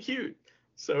be DQ'd.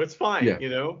 so it's fine. Yeah. You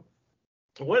know.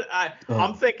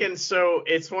 I'm thinking, so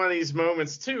it's one of these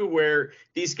moments too where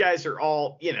these guys are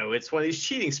all, you know, it's one of these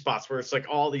cheating spots where it's like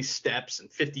all these steps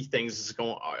and 50 things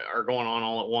are going on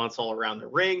all at once all around the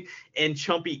ring, and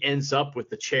Chumpy ends up with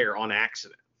the chair on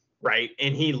accident, right?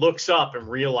 And he looks up and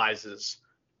realizes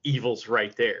Evil's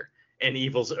right there, and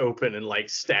Evil's open and like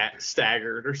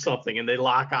staggered or something, and they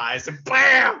lock eyes and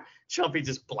bam, Chumpy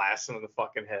just blasts him in the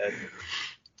fucking head.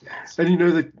 And you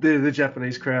know the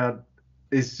Japanese crowd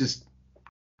is just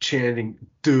chanting,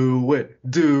 "Do it,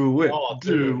 do it, Oh,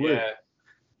 do dude, it."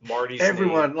 yeah. Marty's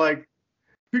Everyone, name. like,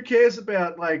 who cares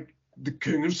about like the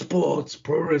king of sports,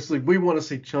 pro wrestling? We want to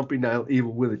see Chumpy nail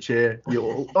Evil with a chair.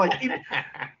 Like,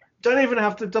 doesn't even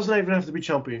have to be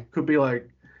Chumpy. Could be like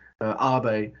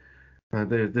Abe,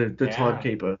 the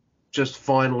timekeeper, just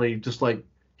finally just like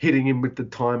hitting him with the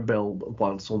time bell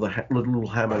once, or the little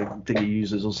hammer thing he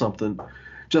uses or something,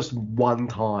 just one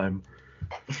time.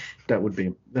 That would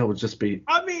just be.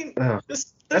 I mean,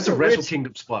 that's a Wrestle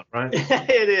Kingdom spot, right?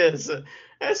 It is.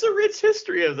 There's a rich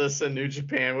history of this in New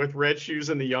Japan with Red Shoes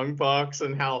and the Young Bucks,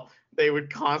 and how they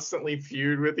would constantly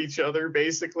feud with each other,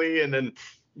 basically. And then,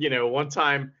 you know, one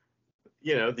time,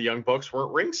 you know, the Young Bucks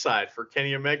weren't ringside for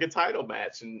Kenny Omega title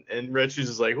match, and Red Shoes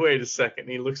is like, wait a second.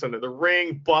 And he looks under the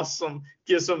ring, busts him,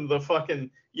 gives him the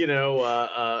fucking, you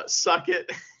know, suck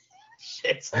it.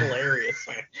 Shit's hilarious,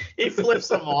 man. He flips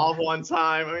them off one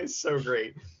time. I mean, it's so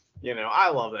great. You know, I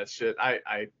love that shit.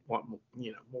 I want,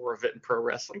 you know, more of it in pro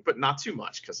wrestling, but not too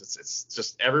much, because it's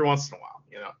just every once in a while,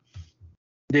 you know.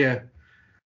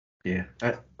 Yeah.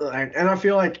 And I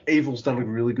feel like Evil's done a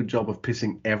really good job of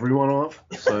pissing everyone off.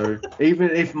 So even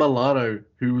if Milano,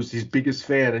 who was his biggest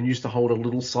fan and used to hold a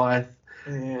little scythe,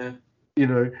 Yeah. you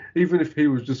know, even if he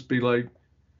would just be like,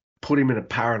 put him in a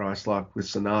paradise like with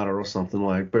Sonata or something,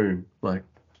 like, boom, like,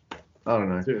 I don't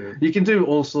know. Dude. You can do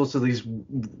all sorts of these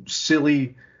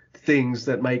silly things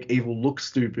that make Evil look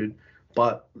stupid,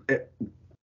 but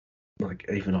like,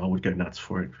 even I would go nuts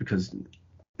for it, because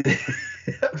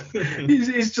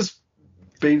he's just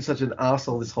been such an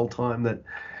arsehole this whole time that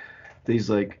he's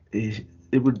like, it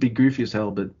would be goofy as hell.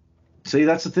 But see,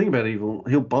 that's the thing about Evil.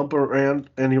 He'll bump around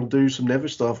and he'll do some never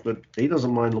stuff, but he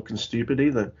doesn't mind looking stupid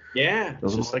either. Yeah.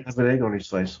 Doesn't mind having an egg on his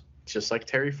face. Just like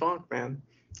Terry Funk, man.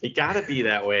 You got to be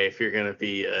that way if you're going to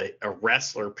be a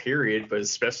wrestler, period, but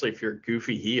especially if you're a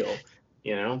goofy heel,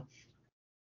 you know?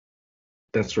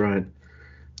 That's right.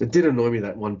 It did annoy me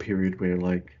that one period where,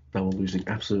 like, they were losing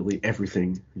absolutely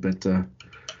everything, but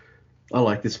I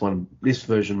like this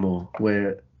version more,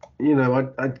 where, you know,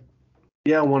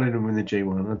 I wanted him in the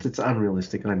G1. It's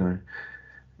unrealistic, I know.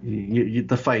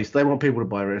 The face, they want people to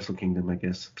buy Wrestle Kingdom, I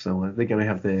guess. So they're going to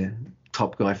have their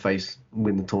top guy face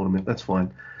win the tournament. That's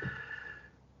fine.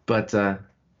 But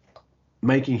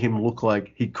making him look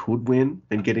like he could win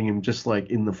and getting him just like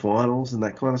in the finals and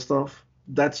that kind of stuff,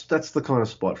 that's the kind of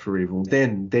spot for Evil.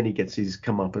 Then he gets his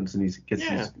comeuppance and he gets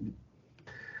his.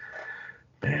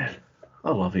 Man,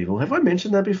 I love Evil. Have I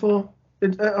mentioned that before?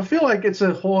 I feel like it's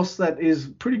a horse that is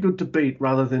pretty good to beat,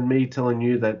 rather than me telling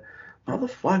you that,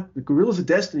 motherfucker, the Gorillas of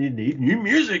Destiny need new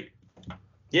music.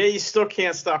 Yeah, you still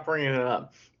can't stop bringing it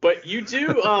up. But you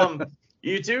do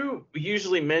you do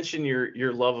usually mention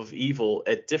your love of Evil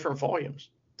at different volumes,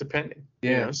 depending.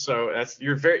 Yeah. You know? So that's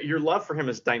your love for him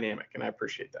is dynamic, and I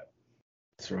appreciate that.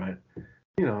 That's right.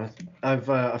 You know, I've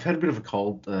had a bit of a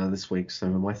cold this week, so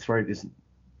my throat isn't.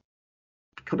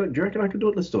 Do you reckon I could do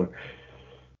it? Let's do it.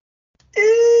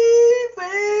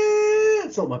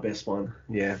 It's not my best one.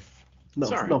 Yeah.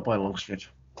 Not by a long stretch.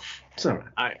 It's all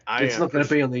right. It's not going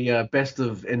to be on the best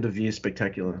of end of year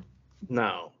spectacular.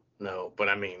 No, but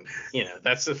I mean, you know,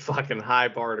 that's a fucking high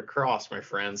bar to cross, my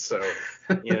friend. So,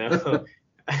 you know,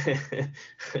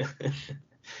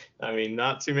 I mean,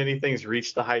 not too many things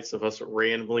reach the heights of us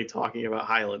randomly talking about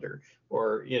Highlander,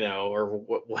 or, you know, or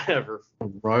whatever.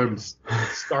 Rome.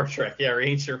 Star Trek, yeah, or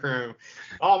Ancient Rome.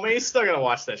 Oh man, you still gotta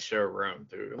watch that show, Rome,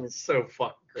 dude. I mean, it's so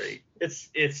fucking great.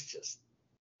 It's just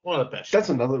one of the best. That's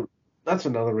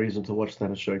another reason to watch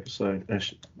that show. So,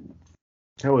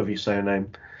 however you say her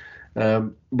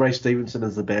name, Ray Stevenson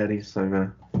is the baddie.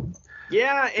 So.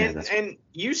 Yeah, and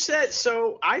you said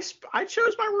so. I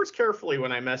chose my words carefully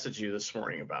when I messaged you this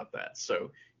morning about that.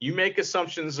 So you make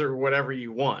assumptions or whatever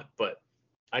you want, but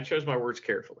I chose my words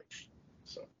carefully.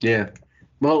 So yeah,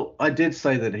 well, I did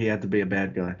say that he had to be a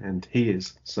bad guy, and he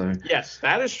is. So yes,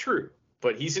 that is true.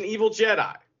 But he's an evil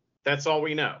Jedi. That's all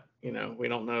we know. You know, we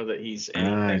don't know that he's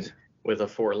anything with a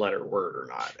 4-letter word or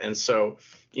not. And so,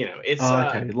 you know, it's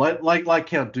okay, like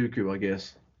Count Dooku, I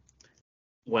guess.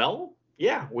 Well.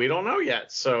 Yeah, we don't know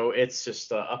yet, so it's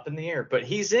just up in the air. But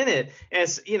he's in it,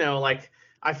 as you know, like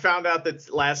I found out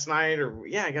that last night, or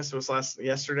yeah, I guess it was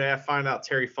yesterday. I found out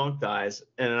Terry Funk dies,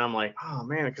 and I'm like, oh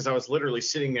man, because I was literally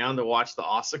sitting down to watch the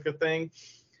Asuka thing,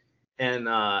 and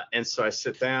so I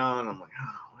sit down. I'm like,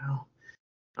 oh well.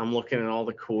 I'm looking at all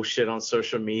the cool shit on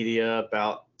social media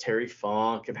about Terry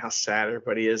Funk and how sad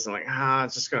everybody is. I'm like, I'm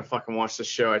just gonna fucking watch the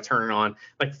show. I turn it on.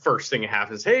 Like first thing that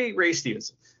happens, hey, Ray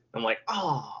Stevenson. I'm like,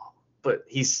 oh, but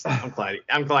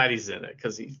I'm glad he's in it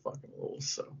because he fucking rules.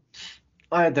 So.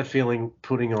 I had that feeling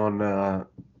putting on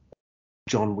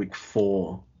John Wick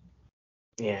 4.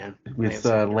 Yeah. With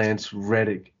Lance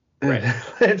Reddick.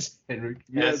 Lance Henrik.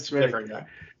 Yeah, that's a different guy.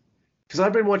 Because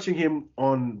I've been watching him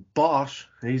on Bosch.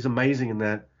 He's amazing in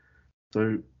that.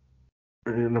 So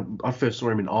I first saw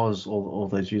him in Oz all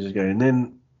those years ago. And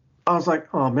then I was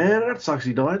like, oh man, that sucks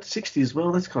he died. 60 as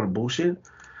well. That's kind of bullshit.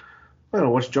 I'm going to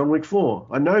watch John Wick 4.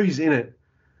 I know he's in it.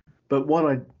 But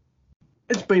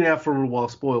it's been out for a while.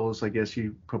 Spoilers, I guess.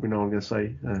 You probably know what I'm going to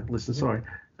say. Listen, sorry.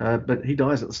 But he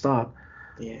dies at the start.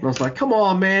 Yeah. And I was like, come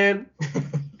on, man.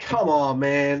 Come on,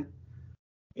 man.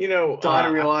 You know, died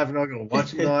in real life and I'm going to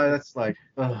watch him die. That's like,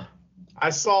 ugh. I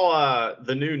saw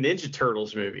the new Ninja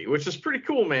Turtles movie, which is pretty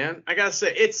cool, man. I got to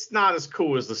say, it's not as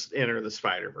cool as the Enter the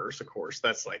Spider-Verse, of course.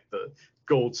 That's like the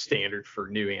gold standard for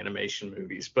new animation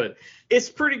movies. But it's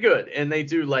pretty good. And they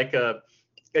do like a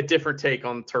different take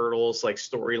on Turtles, like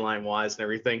storyline wise and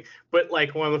everything. But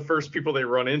like one of the first people they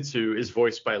run into is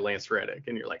voiced by Lance Reddick.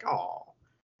 And you're like, oh,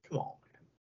 come on,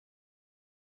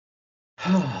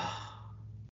 man.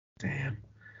 Damn.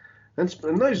 And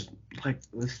those, like,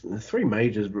 the three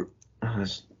majors,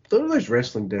 those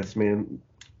wrestling deaths, man.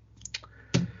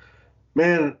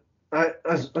 Man,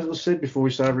 as I said before we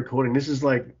started recording, this is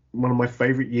like one of my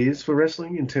favorite years for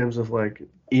wrestling in terms of like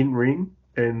in-ring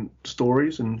and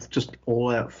stories and just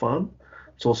all-out fun.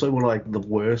 It's also one of like the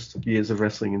worst years of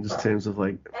wrestling in just terms of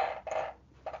like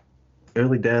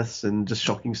early deaths and just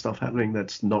shocking stuff happening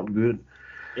that's not good.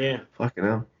 Yeah. Fucking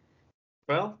hell.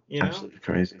 Well, absolutely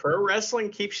crazy. Pro wrestling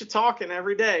keeps you talking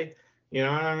every day. You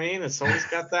know what I mean? It's always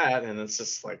got that, and it's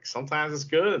just like sometimes it's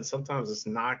good and sometimes it's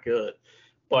not good.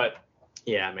 But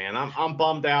yeah, man, I'm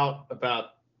bummed out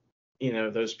about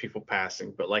those people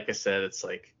passing. But like I said, it's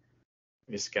like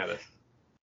you just gotta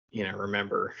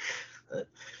remember that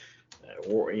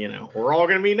we're all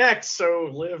gonna be next. So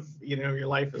live your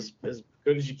life as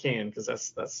good as you can, because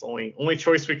that's the only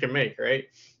choice we can make, right?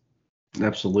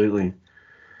 Absolutely.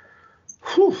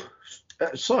 Whew.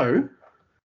 So,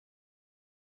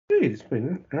 it's been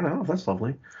an hour and a half. That's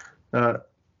lovely.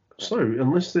 So,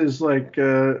 unless there's like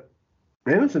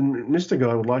anything Mr.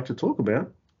 Guy would like to talk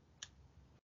about.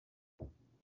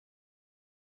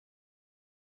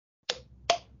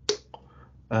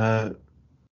 What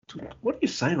do you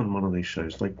say on one of these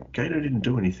shows? Like, Gator didn't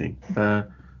do anything.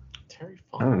 Terry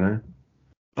Funk. I don't know.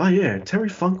 Oh, yeah, Terry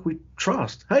Funk we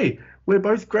trust. Hey, we're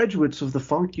both graduates of the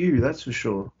Funk U, that's for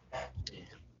sure.